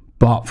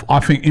 But I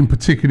think in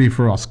particularly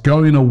for us,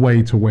 going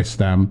away to West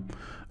Ham,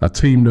 a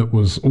team that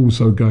was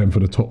also going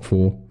for the top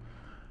 4,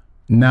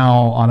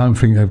 now I don't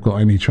think they've got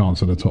any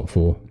chance of the top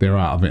 4. They're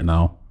out of it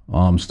now.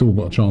 Still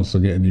got a chance to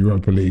get in the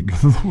Europa League.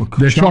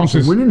 Their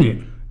chances of winning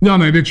it. No,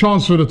 their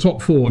chance for the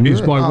top 4 is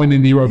by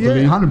winning the Europa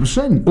League.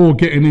 100%. Or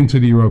getting into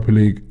the Europa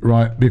League,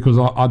 right? Because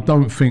I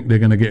don't think they're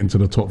going to get into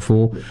the top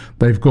 4.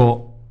 They've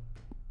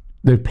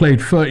played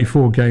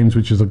 34 games,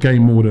 which is a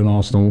game more than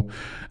Arsenal,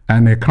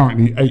 and they're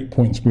currently 8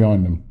 points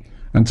behind them.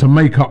 And to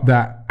make up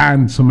that,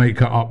 and to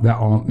make up that,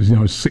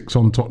 6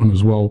 on Tottenham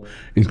as well,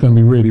 is going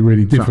to be really,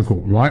 really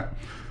difficult, right?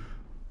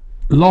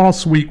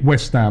 Last week,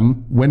 West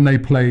Ham, when they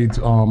played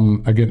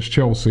against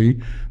Chelsea,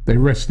 they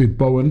rested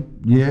Bowen.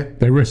 Yeah.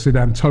 They rested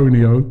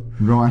Antonio.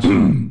 Rice.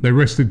 They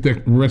rested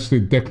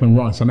Declan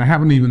Rice, and they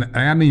hadn't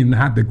even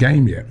had the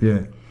game yet.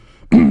 Yeah.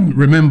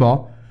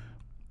 Remember,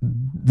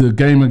 the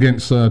game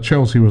against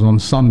Chelsea was on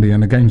Sunday,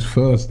 and the game's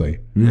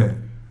Thursday. Yeah.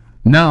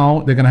 Now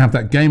they're going to have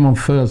that game on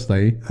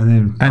Thursday,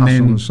 and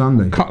then on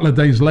Sunday. A couple of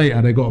days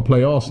later, they've got to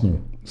play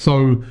Arsenal.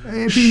 So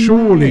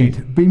surely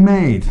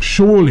they're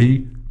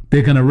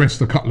going to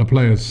rest a couple of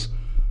players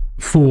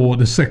for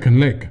the second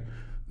leg.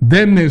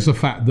 Then there's the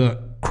fact that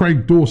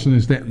Craig Dawson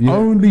is their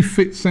only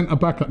fit centre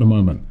back at the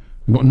moment.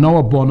 We've got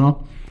Noah Bonner,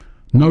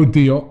 no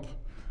Diop,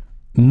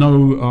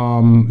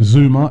 no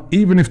Zuma.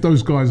 Even if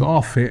those guys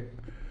are fit,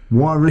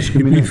 why risk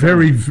them?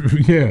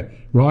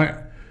 Right.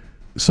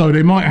 So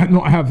they might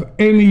not have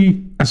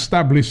any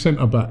established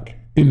centre back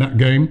in that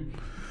game.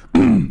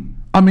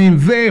 I mean,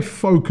 their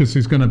focus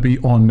is going to be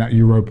on that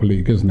Europa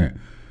League, isn't it?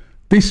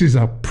 This is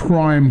a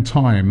prime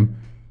time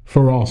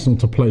for Arsenal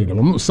to play them.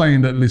 I'm not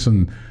saying that,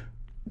 listen,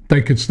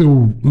 they could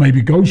still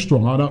maybe go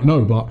strong. I don't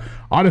know. But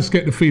I just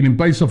get the feeling,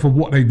 based off of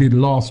what they did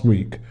last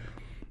week,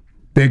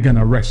 they're going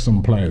to rest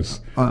some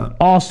players.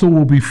 Arsenal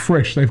will be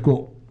fresh. They've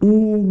got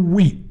all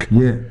week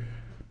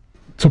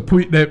to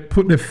put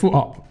their foot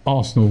up.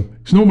 Arsenal.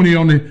 It's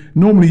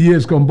normally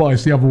years gone by,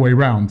 it's the other way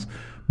round.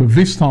 But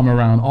this time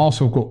around,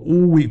 Arsenal have got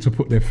all week to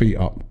put their feet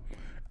up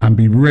and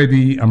be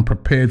ready and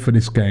prepared for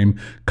this game,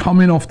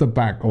 coming off the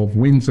back of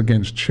wins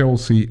against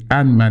Chelsea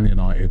and Man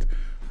United.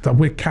 That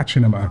we're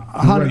catching them at a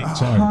great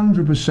time.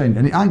 100%.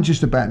 And it ain't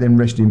just about them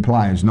resting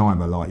players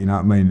neither, like, you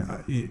know what I mean?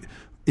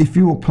 If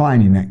you're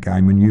playing in that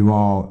game and you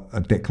are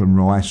a Declan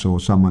Rice or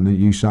someone that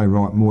you say,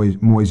 right,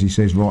 Moisey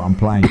says, right, I'm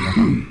playing,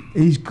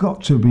 he's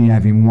got to be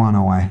having one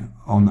eye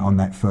on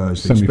that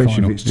Thursday,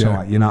 especially if it's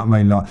tight. You know what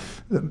I mean? Like,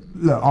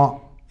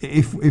 look,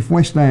 if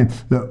West Ham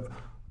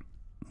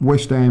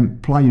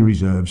play your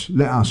reserves,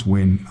 let us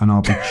win, and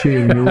I'll be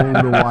cheering you all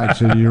the way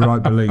to the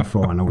Europa League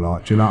final.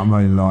 Like, do you know what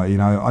I mean? Like, you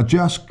know,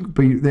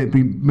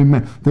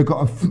 they've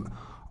got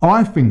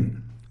I think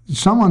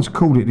someone's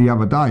called it the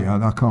other day.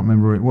 I can't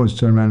remember who it was.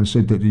 Turned around and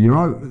said that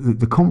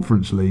the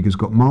Conference League has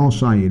got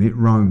Marseille in it,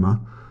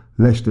 Roma,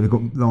 Leicester. They've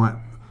got like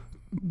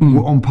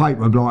on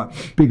paper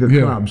like bigger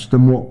clubs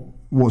than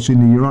what's in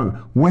the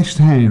Europa. West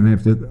Ham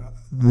have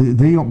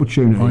the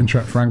opportunity.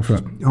 Eintracht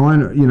Frankfurt.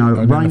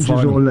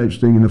 Rangers or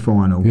Leicester in the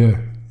final. Yeah.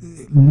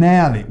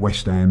 Nail it,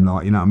 West Ham.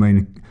 Like, you know what I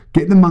mean?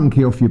 Get the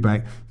monkey off your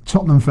back.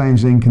 Tottenham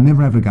fans then can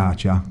never have a go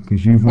at you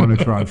because you've won a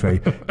trophy.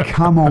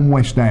 Come on,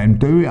 West Ham.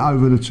 Do it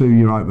over the 2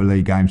 Europa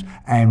League games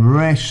and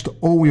rest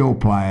all your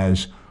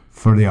players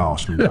for the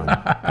Arsenal game.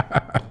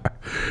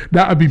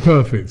 That would be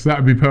perfect.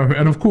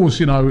 And of course,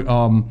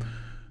 Tottenham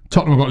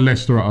got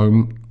Leicester at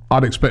home.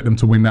 I'd expect them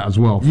to win that as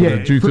well.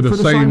 Due to the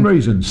same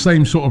reasons.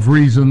 Same sort of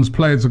reasons.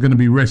 Players are going to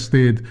be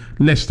rested.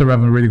 Leicester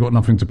haven't really got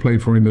nothing to play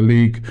for in the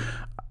league.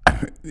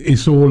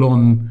 It's all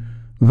on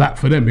that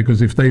for them,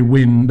 because if they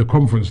win the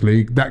Conference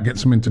League, that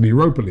gets them into the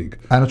Europa League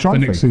and a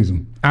trophy for next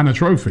season, and a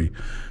trophy.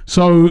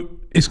 So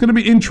it's going to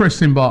be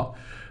interesting, but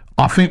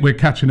I think we're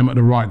catching them at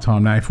the right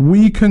time now. If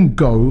we can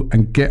go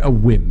and get a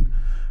win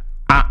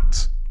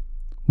at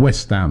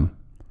West Ham,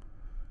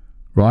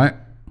 right?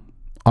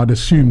 I'd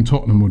assume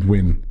Tottenham would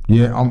win.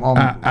 Yeah,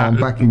 I'm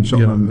backing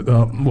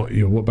Tottenham.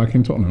 What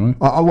backing Tottenham?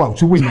 Right? Well,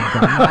 to win that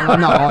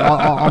game.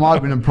 I'm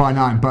hoping and praying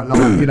on, but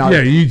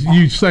Yeah,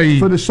 you say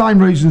for the same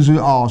reasons as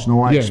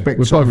Arsenal. I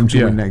expect Tottenham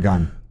to win that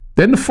game.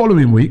 Then the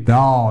following week.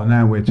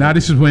 Now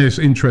this is where it's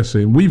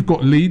interesting. We've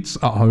got Leeds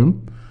at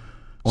home.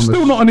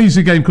 Still not an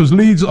easy game because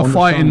Leeds are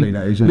fighting.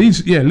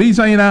 Leeds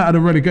ain't out of the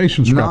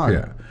relegation scrap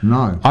yet.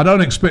 No, I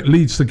don't expect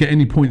Leeds to get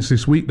any points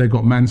this week. They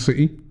got Man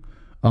City.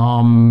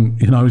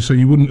 So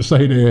you wouldn't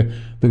say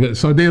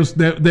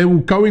they will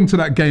go into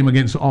that game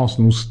against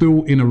Arsenal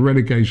still in a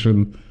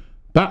relegation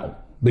battle,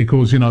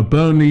 because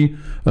Burnley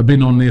have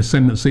been on the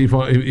ascendancy.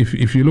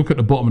 If you look at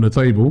the bottom of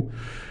the table,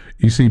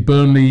 you see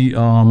Burnley,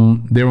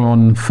 they're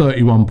on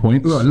 31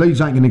 points. Well,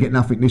 Leeds ain't going to get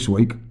nothing this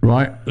week,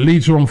 right?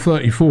 Leeds are on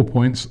 34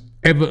 points.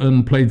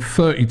 Everton played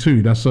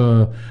 32. That's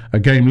a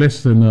game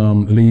less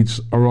than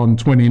Leeds are on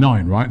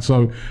 29, right?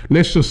 So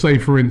let's just say,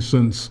 for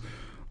instance,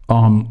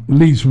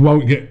 Leeds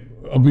won't get.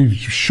 I'll be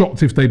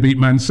shocked if they beat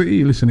Man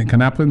City. Listen, it can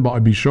happen, but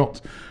I'd be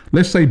shocked.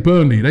 Let's say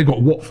Burnley, they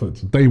got Watford.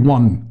 They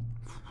won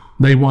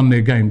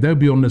their game. They'll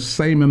be on the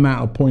same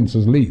amount of points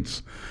as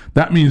Leeds.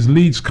 That means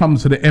Leeds come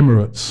to the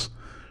Emirates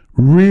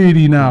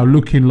really now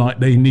looking like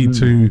they need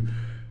to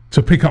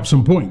pick up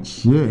some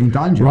points. Yeah, in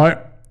danger. Right?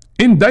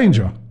 In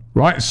danger,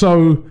 right?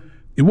 So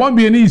it won't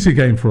be an easy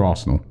game for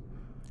Arsenal.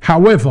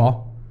 However,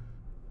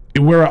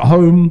 we're at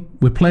home,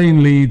 we're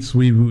playing Leeds,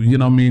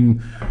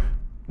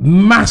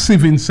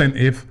 massive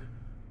incentive.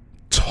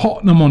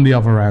 Tottenham, on the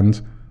other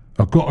hand,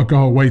 have got to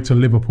go away to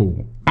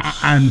Liverpool at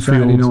Anfield.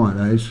 Saturday night,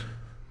 that is.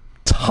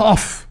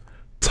 Tough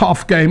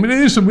game. And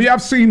listen, we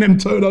have seen them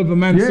turn over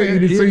Man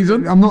City this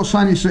season. I'm not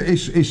saying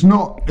it's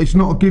not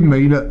a give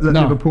me that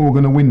Liverpool are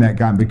going to win that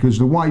game, because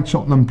the way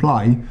Tottenham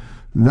play,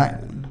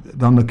 that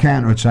on the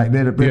counter attack,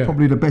 they're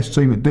probably the best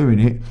team at doing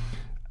it,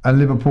 and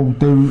Liverpool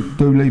do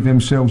leave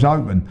themselves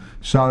open.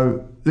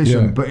 So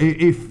listen, but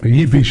if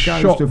you'd be it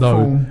shocked goes to though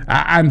form,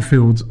 at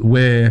Anfield,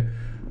 where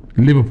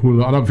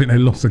Liverpool, I don't think they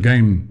lost a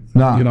game,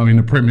 in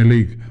the Premier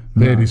League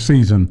this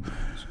season.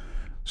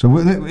 So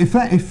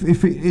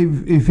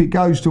if it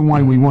goes the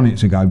way we want it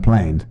to go,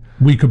 planned,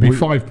 we could be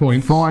 5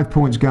 points. 5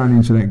 points going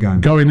into that game.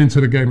 Going into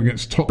the game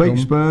against Tottenham,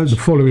 beat Spurs the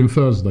following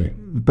Thursday.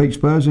 Beat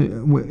Spurs,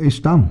 it's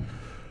done.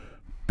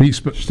 Beat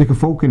Spurs. Stick a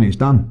fork in it, it's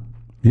done.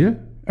 Yeah,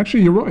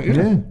 actually, you're right.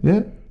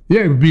 Yeah.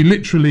 It would be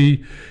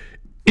literally,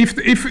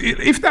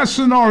 if that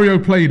scenario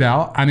played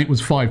out and it was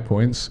 5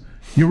 points.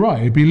 You're right.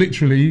 It'd be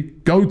literally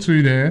go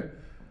to there,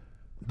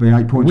 be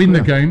 8 points, win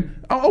the game.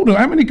 Hold on,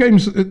 how many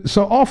games?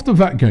 So after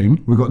that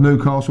game, we've got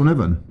Newcastle and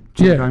Everton.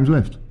 2 games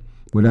left.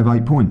 We'd have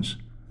 8 points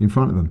in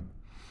front of them.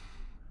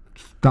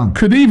 Done.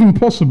 Could even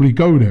possibly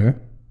go there.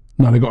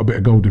 No, they got a bit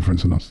of goal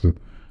difference in us.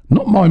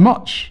 Not by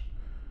much.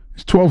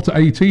 It's 12 to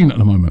 18 at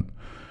the moment.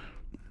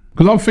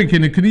 Because I'm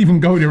thinking it could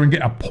even go there and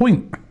get a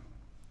point.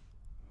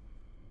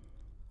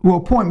 Well,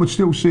 a point would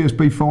still see us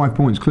be 5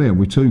 points clear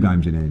with 2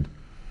 games in hand.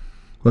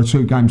 Well,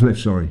 2 games left,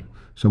 sorry.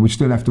 So we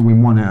still have to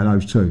win 1 out of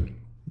those 2.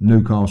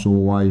 Newcastle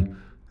away,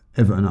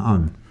 Everton at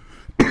home.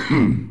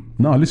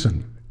 No,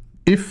 listen.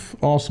 If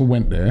Arsenal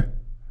went there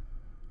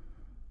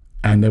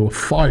and they were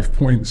 5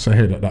 points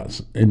ahead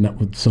in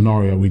that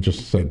scenario we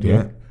just said,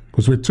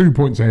 because we're 2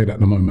 points ahead at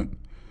the moment.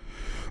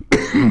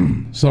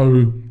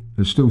 So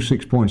there's still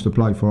 6 points to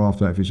play for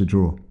after that if it's a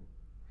draw.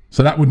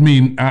 So that would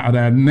mean out of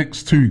our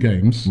next 2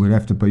 games, we'd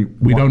have to beat.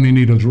 We'd only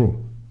need a draw.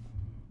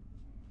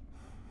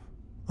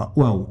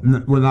 No,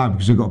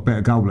 because they've got better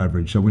goal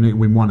average, so we need to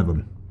win 1 of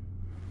them.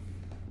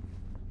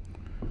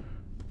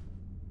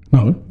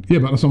 No,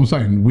 but that's what I'm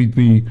saying. We'd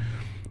be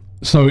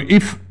all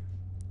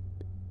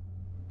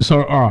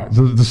right.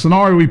 The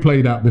scenario we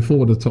played out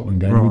before the Tottenham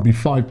game, we'd be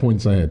 5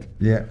 points ahead.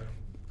 Yeah.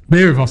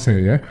 Bear with us here,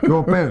 yeah.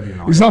 Bear with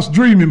you, it's us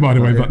dreaming, by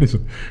the way. But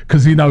listen,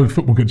 because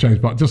football could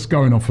change. But just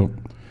going off of,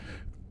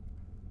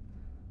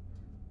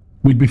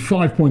 we'd be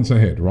 5 points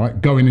ahead, right,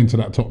 going into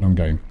that Tottenham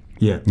game.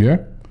 Yeah. Yeah.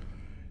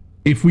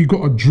 If we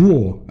got a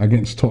draw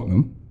against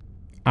Tottenham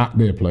at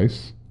their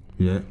place,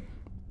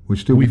 we'd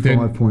still be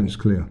 5 points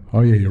clear. Oh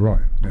yeah, you're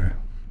right.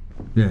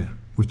 Yeah,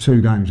 with 2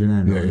 games in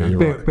hand.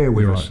 Bear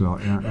with us,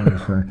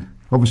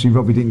 obviously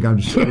Robbie didn't go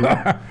to school.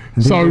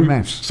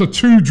 So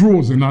 2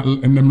 draws in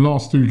them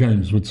last 2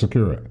 games would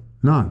secure it.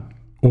 No.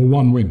 Or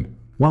 1 win.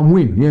 1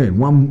 win, yeah.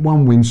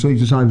 One win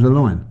sees us over the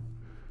line.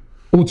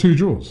 Or 2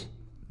 draws.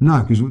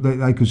 No, because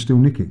they could still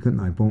nick it, couldn't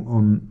they?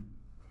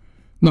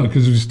 No,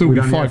 because we'd still be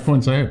 5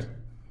 points ahead.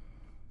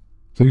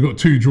 So you've got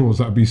 2 draws.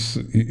 That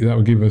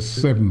would give us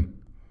 7.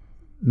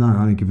 No,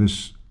 only give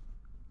us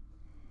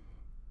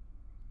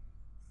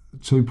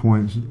 2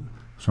 points.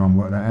 So I'm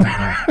working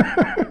that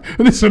out.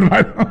 Listen,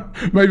 man,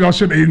 maybe I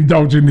shouldn't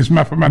indulge in this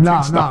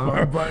mathematics stuff.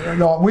 No, but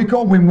like, we've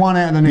got to win one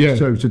out of the next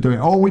two to do it.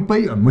 Or we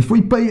beat them. If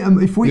we beat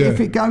them, if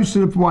it goes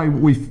to the way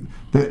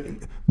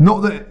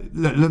not that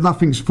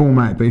nothing's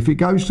formatted, but if it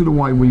goes to the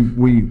way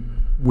we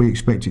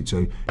expect it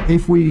to,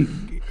 if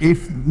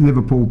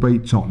Liverpool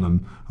beat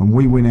Tottenham and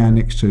we win our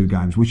next 2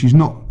 games, which is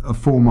not a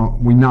format,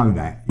 we know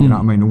that, you know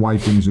what I mean, the way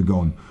things are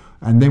gone,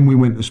 and then we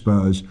went to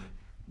Spurs,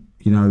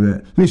 you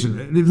know, let's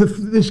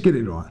get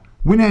it right.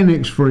 Win our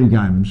next 3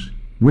 games,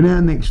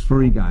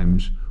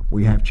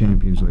 we have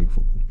Champions League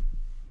football.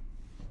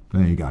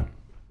 There you go.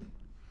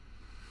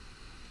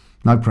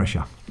 No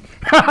pressure.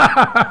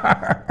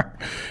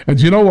 And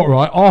do you know what,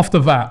 right? After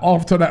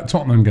that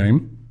Tottenham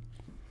game,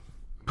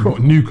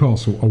 got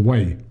Newcastle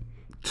away.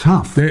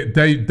 Tough.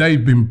 They've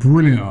been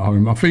brilliant at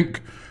home. I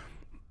think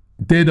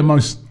they're the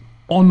most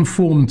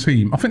on-form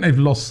team. I think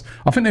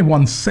they've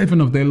won 7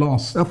 of their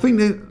last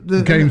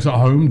games at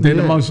home. They're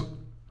the most...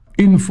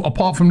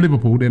 apart from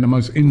Liverpool, they're the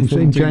most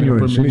informed team in the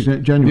Premier League.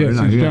 Since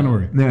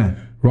January. Yeah.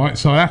 Right,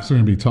 so that's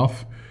going to be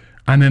tough.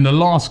 And then the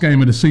last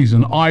game of the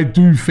season, I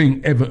do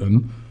think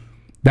Everton,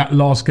 that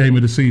last game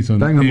of the season,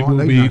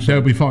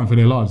 they'll be fighting for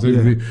their lives.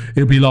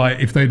 It'll be like,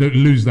 if they don't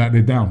lose that,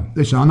 they're down.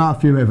 Listen, I know a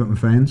few Everton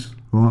fans,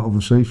 right,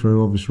 obviously, for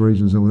obvious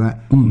reasons and all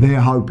that.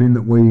 They're hoping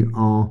that we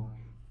are,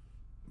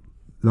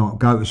 like,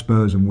 go to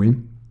Spurs and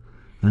win.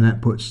 And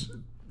that puts...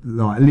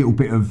 like a little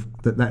bit of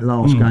that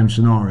last game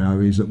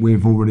scenario is that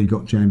we've already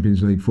got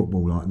Champions League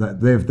football. Like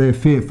that, they're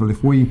fearful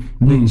if we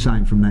need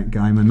something from that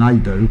game, and they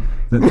do,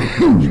 that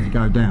they're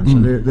go down. So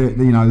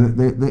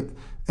they're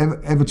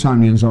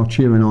Evertonians are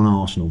cheering on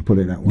Arsenal. Put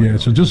it that way. Yeah.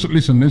 So just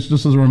listen. This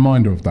just as a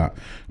reminder of that,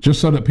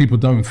 just so that people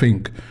don't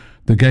think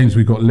the games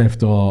we got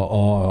left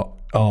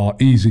are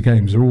easy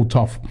games. They're all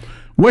tough.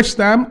 West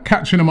Ham,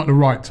 catching them at the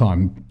right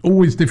time.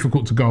 Always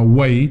difficult to go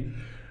away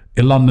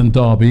in London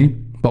derby.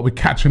 But we're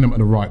catching them at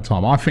the right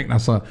time. I think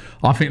that's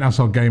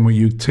our game where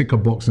you tick a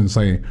box and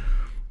say,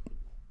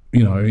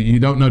 you know, you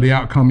don't know the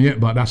outcome yet,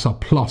 but that's a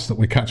plus that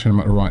we're catching them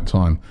at the right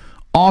time.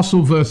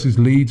 Arsenal versus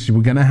Leeds,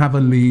 we're going to have a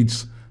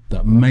Leeds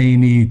that may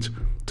need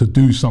to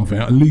do something,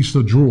 at least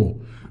a draw.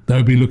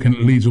 They'll be looking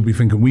at Leeds, will be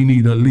thinking we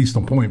need at least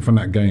a point from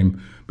that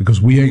game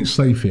because we ain't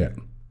safe yet.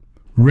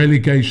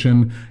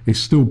 Relegation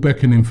is still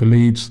beckoning for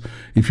Leeds.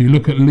 If you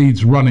look at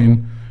Leeds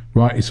running,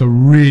 right, it's a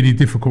really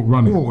difficult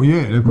running. Oh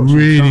yeah, they've got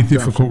really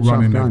difficult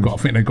running. I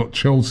think they've got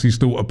Chelsea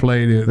still to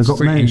play. They've got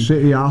Man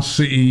City, us.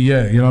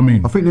 Yeah, you know what I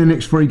mean. I think their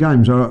next 3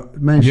 games are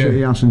Man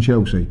City, us, and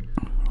Chelsea.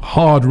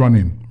 Hard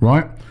running,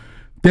 right?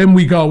 Then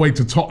we go away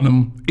to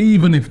Tottenham.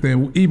 Even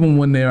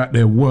when they're at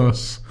their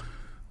worst,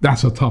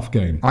 that's a tough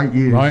game. 8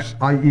 years, right?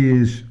 8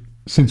 years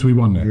since we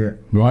won there, yeah.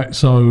 Right?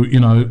 So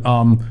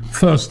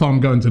first time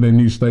going to their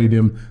new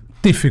stadium,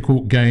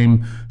 difficult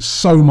game,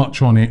 so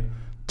much on it.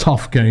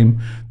 Tough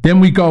game. Then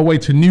we go away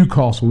to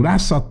Newcastle.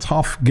 That's a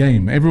tough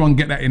game. Everyone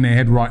get that in their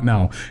head right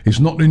now. It's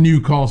not the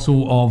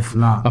Newcastle of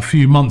a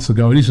few months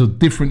ago. It is a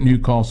different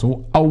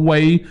Newcastle.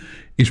 Away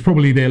is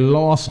probably their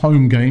last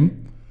home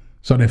game.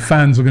 So their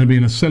fans are going to be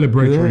in a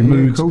celebratory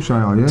mood. Of course they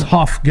are, yeah.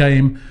 Tough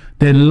game.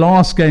 Their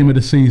last game of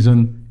the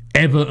season,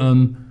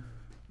 Everton,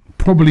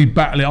 probably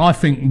battling. I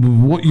think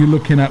what you're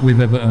looking at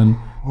with Everton,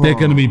 they're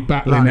going to be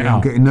battling it out.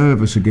 I'm getting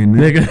nervous again.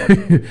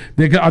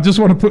 I just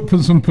want to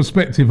put some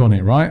perspective on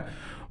it, right?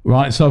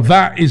 Right, so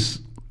that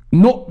is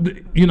not,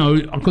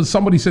 because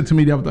somebody said to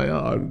me the other day,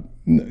 oh,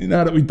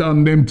 now that we've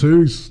done them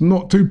 2, it's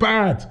not too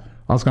bad.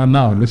 I was going,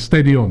 no, let's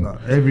steady on.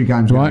 Every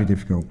game's going to be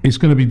difficult. It's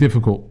going to be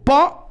difficult.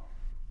 But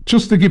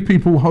just to give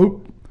people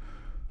hope,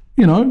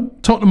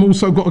 Tottenham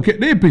also got to get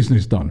their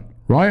business done,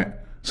 right?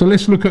 So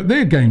let's look at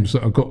their games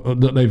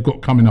that they've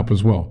got coming up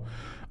as well.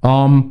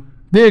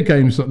 Their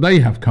games that they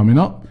have coming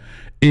up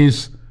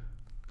is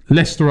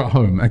Leicester at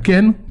home.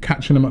 Again,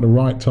 catching them at the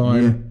right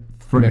time.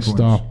 Yeah, 3 Leicester.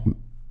 points.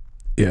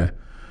 Yeah,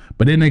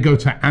 but then they go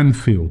to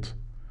Anfield,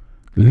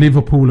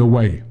 Liverpool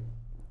away,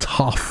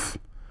 tough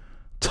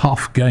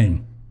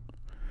game.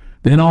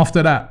 Then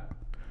after that,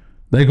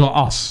 they got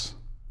us.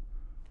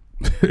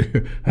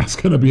 That's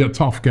going to be a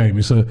tough game.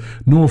 It's a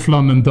North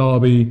London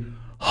derby,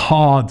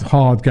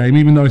 hard game.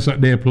 Even though it's at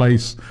their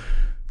place,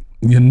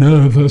 you're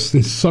nervous.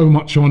 There's so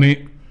much on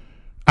it,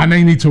 and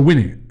they need to win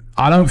it.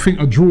 I don't think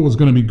a draw is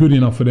going to be good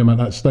enough for them at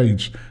that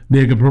stage.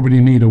 They're going to probably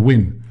need a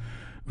win.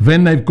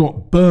 Then they've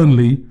got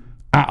Burnley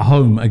at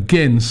home.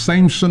 Again,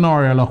 same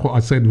scenario like what I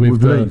said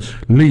with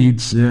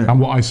Leeds and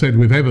what I said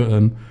with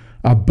Everton.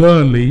 A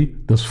Burnley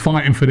that's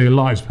fighting for their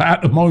lives. But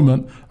at the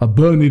moment, a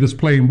Burnley that's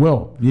playing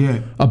well. Yeah.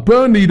 A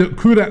Burnley that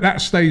could at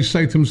that stage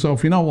say to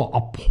himself, you know what,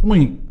 a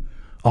point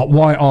at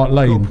White Hart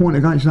Lane. Got a point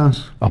against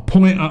us. A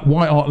point at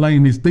White Hart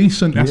Lane is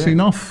decent. That's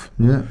enough.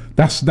 Yeah.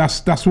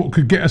 That's what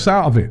could get us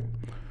out of it.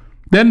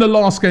 Then the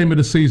last game of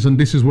the season,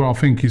 this is where I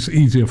think it's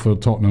easier for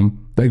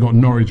Tottenham. They got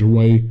Norwich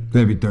away.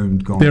 They'll be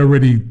doomed, gone.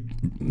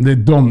 They're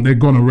done. They're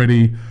gone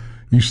already.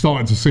 You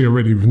started to see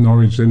already with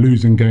Norwich. They're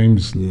losing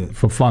games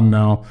for fun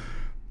now.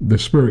 The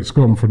spirit's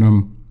gone from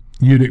them.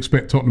 You'd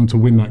expect Tottenham to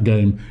win that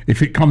game.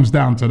 If it comes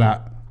down to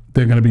that,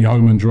 they're going to be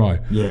home and dry.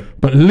 Yeah.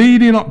 But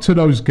leading up to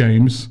those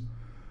games,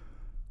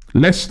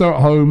 Leicester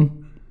at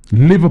home,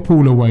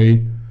 Liverpool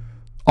away,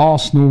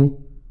 Arsenal,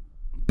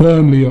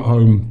 Burnley at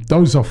home.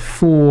 Those are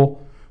 4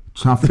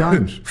 tough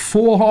games.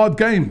 4 hard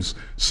games.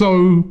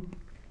 So,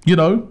 you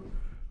know,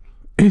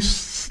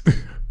 it's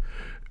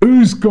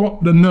who's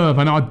got the nerve?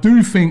 And I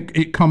do think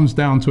it comes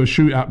down to a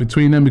shootout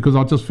between them, because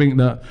I just think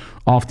that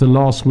after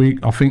last week,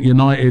 I think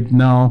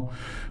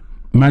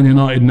Man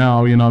United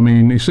now, you know, I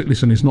mean,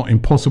 listen, it's not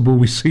impossible.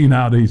 We've seen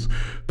how these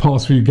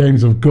past few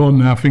games have gone.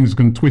 Now things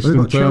can twist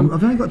and turn. Have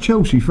they got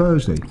Chelsea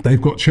Thursday?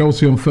 They've got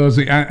Chelsea on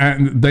Thursday,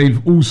 and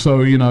they've also,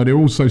 you know, they're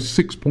also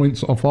 6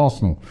 points off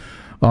Arsenal.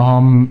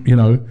 You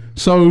know,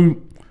 so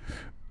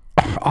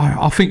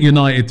I think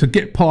United to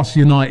get past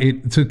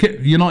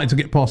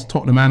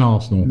Tottenham and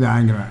Arsenal. Yeah,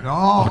 hang on.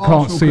 I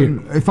can't see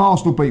it. If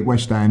Arsenal beat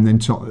West Ham, then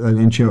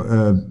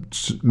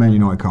Man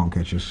United can't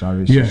catch us. So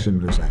it's as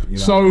simple as that. You know?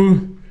 So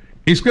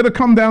it's going to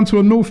come down to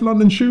a North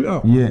London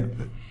shootout. Yeah,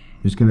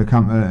 it's going to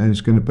come.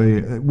 It's going to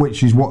be,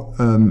 which is what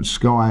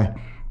Sky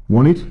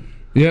wanted.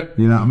 Yeah,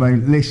 you know what I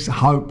mean. Let's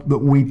hope that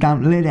we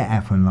don't let it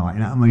happen. Like, you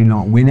know what I mean.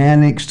 Like, win our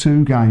next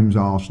 2 games,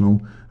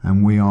 Arsenal,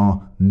 and we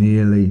are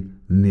nearly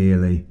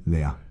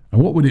there.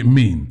 And what would it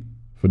mean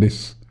for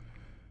this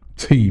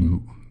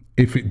team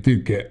if it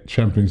did get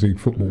Champions League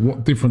football?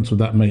 What difference would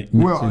that make?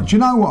 Well, do you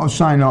know what I was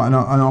saying? Like, and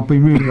I'll be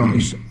really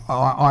honest.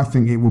 I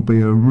think it would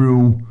be a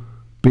real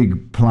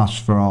big plus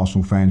for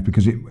Arsenal fans,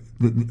 because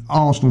the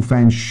Arsenal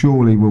fans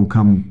surely will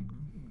come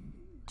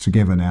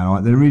together now.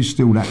 Like, there is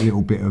still that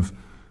little bit of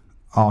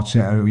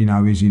Arteta, you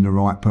know, is he the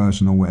right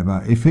person or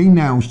whatever. If he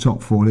nails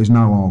top 4, there's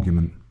no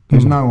argument.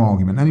 There's no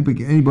argument.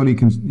 Anybody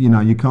can, you know,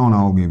 you can't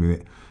argue with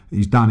it.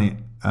 He's done it,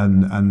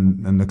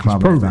 and the club.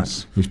 It's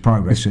progress.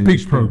 It's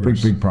big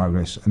progress. Big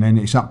progress. And then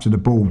it's up to the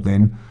board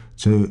then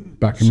to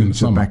back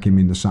him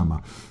in the summer.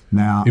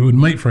 Now, it would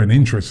make for an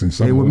interesting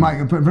summer. It would make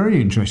a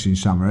very interesting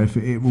summer. If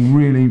it will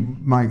really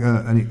make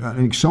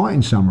an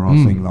exciting summer, I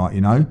think. Like,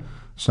 you know,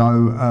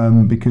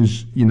 so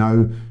because, you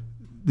know,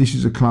 this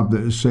is a club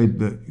that has said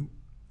that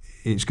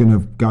it's going to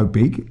go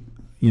big.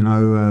 You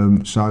know,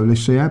 so let's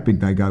see how big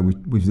they go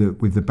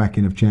with the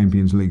backing of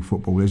Champions League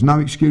football. There's no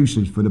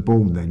excuses for the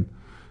board then,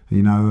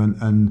 you know,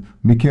 and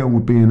Mikel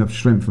would be enough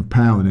strength of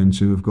power then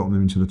to have gotten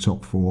them into the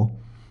top 4,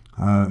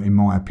 in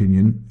my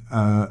opinion.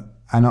 And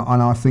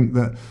I think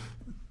that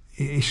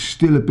it's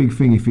still a big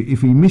thing if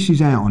he misses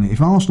out on it.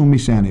 If Arsenal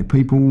miss out on it,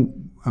 people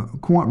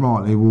quite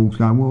rightly will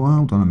go, well,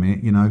 hold on a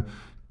minute, you know,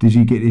 did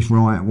he get this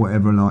right?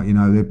 Whatever, like, you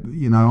know,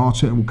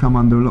 Arteta will come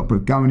under a lot.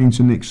 But going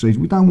into next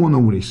season, we don't want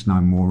all this no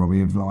more,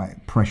 Robbie, of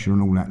like pressure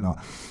and all that. Like,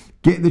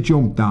 get the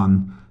job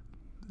done.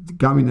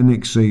 Go into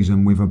next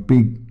season with a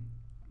big,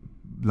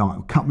 like,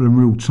 a couple of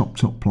real top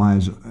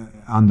players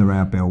under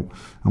our belt,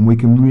 and we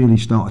can really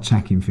start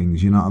attacking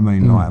things. You know what I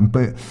mean? Like,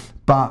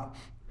 but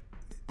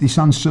this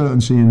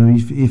uncertainty and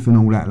if and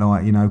all that,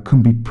 like, you know,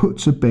 can be put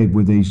to bed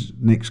with these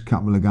next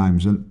couple of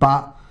games.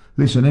 But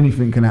listen,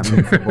 anything can happen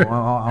in football.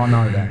 I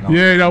know that. Like.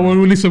 Yeah, no, well,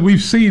 listen,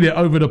 we've seen it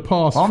over the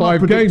past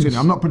 5 games.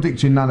 I'm not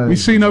predicting none of this.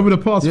 We've seen over the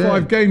past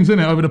 5 games, isn't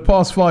it? Over the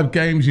past 5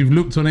 games, you've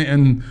looked on it,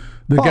 and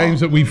the games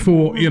that we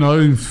thought, you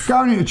know.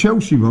 Going into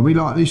Chelsea, Robbie,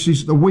 like, this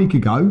is a week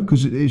ago,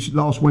 because it's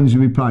last Wednesday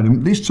we played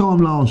them. This time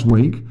last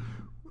week,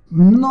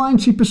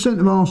 90%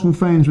 of Arsenal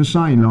fans were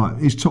saying, like,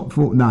 it's top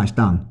 4. No, it's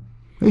done.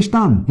 It's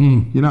done.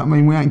 You know what I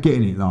mean? We ain't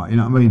getting it, like, you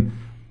know what I mean?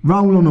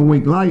 Roll on a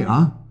week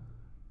later.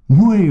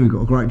 We've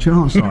got a great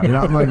chance, like, you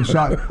know what I mean? So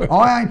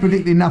I ain't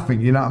predicting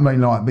nothing, you know what I mean?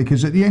 Like,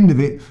 because at the end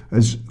of it,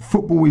 as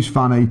football is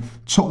funny,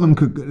 Tottenham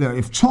could.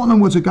 If Tottenham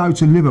were to go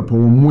to Liverpool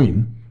and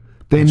win,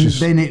 then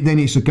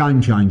it's a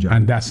game changer,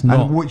 and that's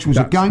not. And which was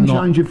a game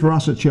changer for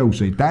us at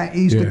Chelsea. That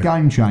is the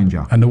game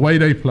changer. And the way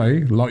they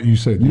play, like you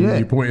said,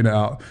 you pointed it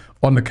out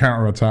on the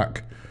counter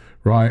attack.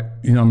 Right,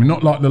 you know, I mean,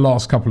 not like the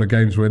last couple of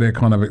games where they're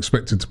kind of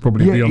expected to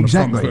probably be on the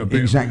front foot a bit.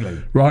 Exactly.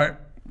 Right.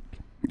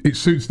 It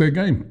suits their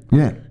game.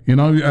 Yeah. You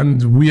know,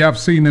 and we have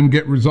seen them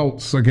get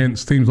results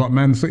against teams like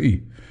Man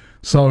City.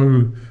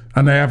 So,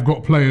 and they have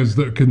got players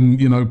that can,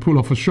 you know, pull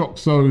off a shock.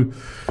 So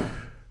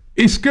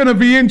it's going to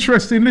be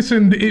interesting.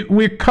 Listen,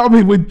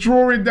 we're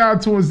drawing down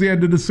towards the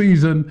end of the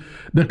season,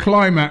 the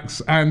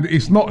climax, and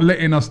it's not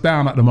letting us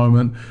down at the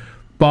moment.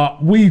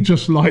 But we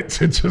just like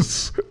to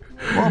just...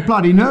 Well, I'm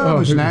bloody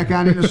nervous now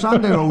going into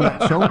Sunday, all that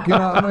talk. You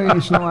know what I mean?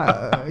 It's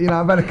like, you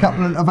know,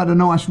 I've had a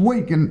nice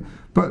week,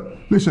 but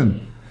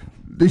listen,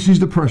 this is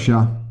the pressure.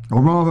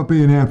 I'd rather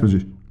be in our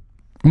position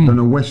than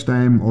a West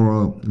Ham or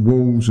a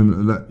Wolves,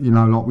 and you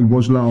know, like we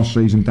was last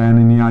season down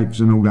in the 8s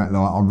and all that.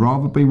 Like, I'd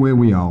rather be where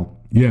we are.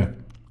 Yeah.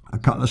 A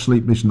couple of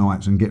sleepless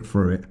nights and get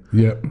through it.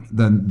 Yeah.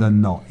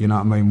 Than not. You know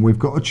what I mean? We've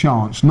got a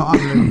chance not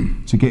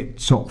only to get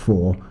top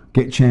 4,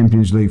 get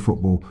Champions League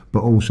football,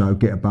 but also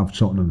get above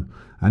Tottenham,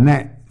 and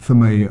that, for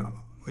me,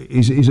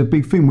 is a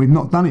big thing. We've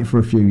not done it for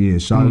a few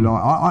years. So,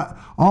 like,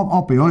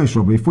 I'll be honest,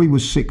 Robbie, if we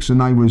was 6th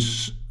and they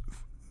was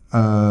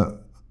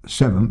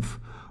 7th,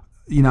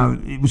 you know,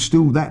 it was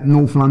still that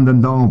North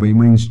London derby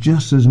means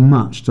just as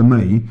much to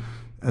me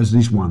as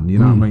this one. You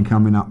know what I mean?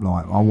 Coming up,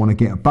 like I want to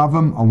get above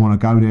them. I want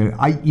to go there.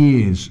 8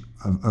 years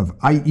of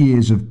 8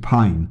 years of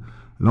pain.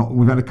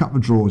 We've had a couple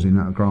of draws in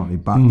that,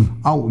 granted, but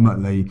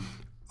ultimately,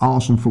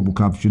 Arsenal Football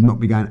Club should not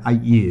be going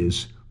 8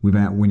 years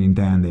without winning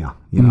down there.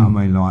 You know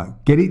what I mean?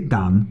 Like, get it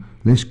done.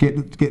 Let's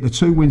get the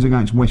 2 wins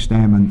against West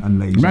Ham and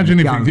Leeds. Imagine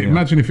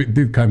if it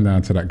did come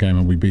down to that game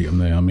and we beat them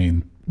there. I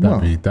mean,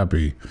 that'd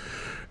be.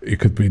 It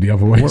could be the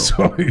other way.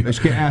 Sorry. Let's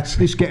get our tin hats.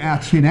 And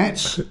let's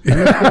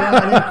get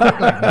out of here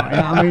quickly. Like, you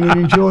know what I mean?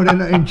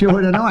 And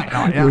enjoy the night.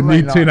 Like, we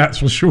need tin hats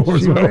for sure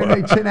as well. We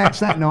need tin hats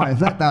that night if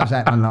that does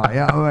happen. Like, you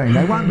know what I mean?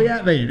 They won't be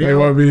happy. They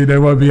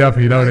won't be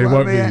happy. No, they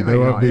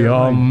won't be.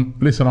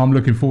 Listen, I'm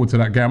looking forward to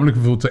that game. I'm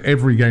looking forward to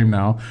every game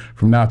now,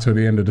 from now till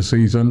the end of the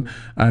season.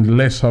 And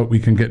let's hope we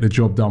can get the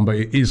job done. But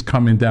it is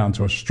coming down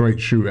to a straight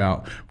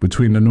shootout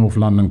between the North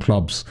London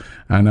clubs,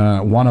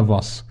 and one of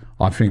us,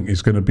 I think,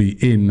 is going to be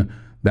in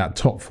that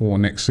top 4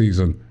 next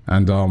season,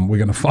 and we're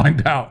going to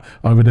find out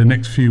over the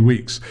next few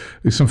weeks.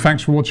 Listen,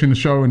 thanks for watching the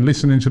show and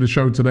listening to the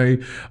show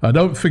today.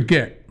 Don't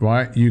forget,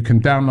 right, you can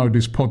download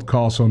this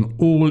podcast on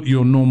all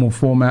your normal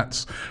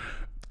formats.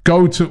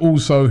 Go to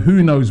also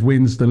Who Knows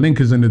Wins, the link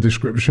is in the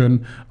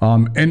description.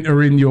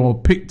 Enter in your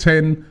pick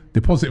 10,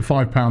 deposit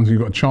 £5, and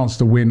you've got a chance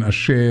to win a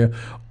share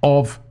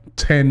of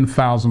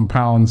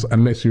 £10,000,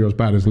 unless you're as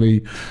bad as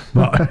Lee.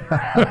 But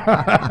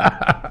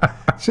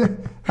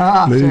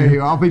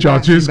I'll be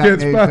Judges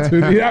gets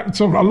battered.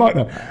 I like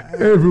that.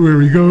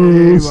 Everywhere he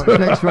goes.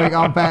 Next week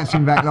I'm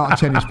bouncing back like a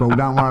tennis ball.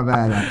 Don't worry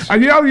about that.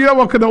 And you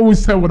know I can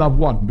always tell when I've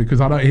won,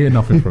 because I don't hear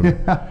nothing from it.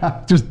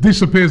 Just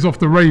disappears off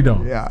the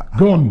radar. Yeah.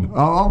 Gone.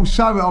 I was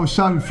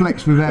so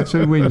flexed with our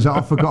 2 wins that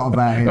I forgot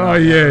about it. Oh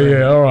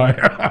yeah, all right.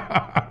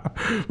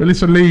 But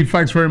listen, Lee,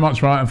 thanks very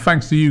much, right? And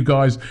thanks to you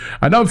guys.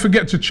 And don't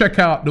forget to check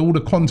out all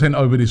the content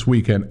over this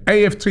weekend.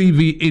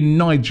 AFTV in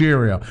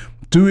Nigeria,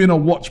 doing a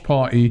watch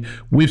party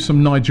with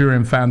some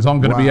Nigerian fans.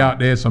 I'm going to be out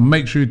there, so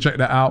make sure you check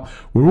that out.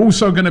 We're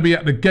also going to be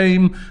at the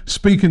game,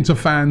 speaking to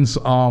fans.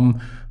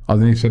 I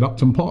think he said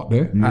Upton Park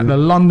there, at the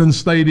London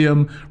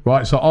Stadium,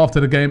 right? So after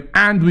the game,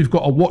 and we've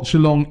got a watch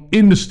along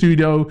in the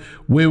studio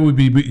where we'll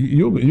be.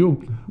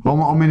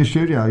 I'm in the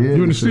studio, yeah.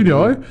 You're in the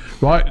studio, eh?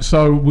 Right?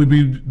 So we'll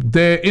be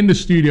there in the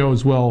studio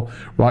as well,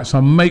 right?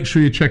 So make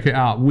sure you check it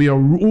out. We are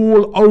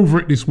all over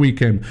it this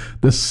weekend.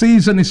 The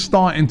season is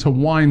starting to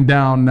wind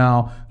down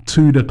now,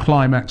 to the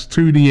climax,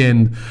 to the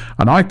end.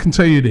 And I can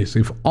tell you this,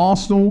 if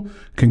Arsenal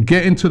can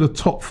get into the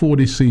top 4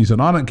 this season,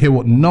 I don't care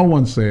what no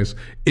one says,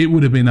 it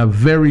would have been a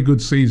very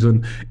good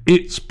season.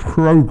 It's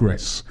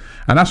progress.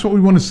 And that's what we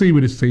want to see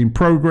with this team,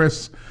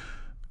 progress.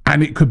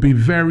 And it could be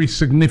very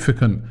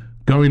significant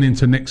going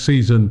into next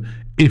season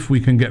if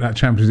we can get that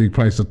Champions League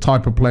place, the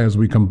type of players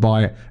we can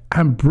buy,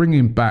 and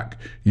bringing back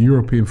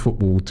European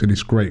football to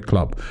this great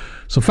club.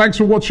 So thanks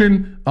for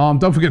watching.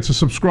 Don't forget to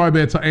subscribe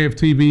here to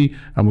AFTV,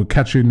 and we'll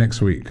catch you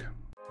next week.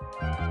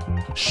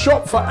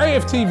 Shop for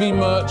AFTV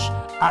merch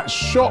at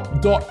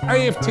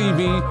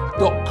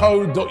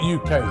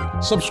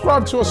shop.aftv.co.uk.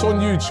 Subscribe to us on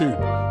YouTube.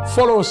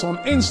 Follow us on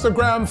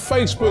Instagram,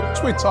 Facebook,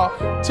 Twitter,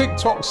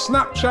 TikTok,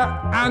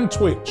 Snapchat, and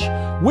Twitch.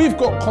 We've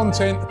got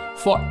content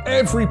for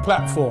every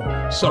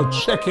platform, so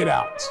check it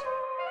out.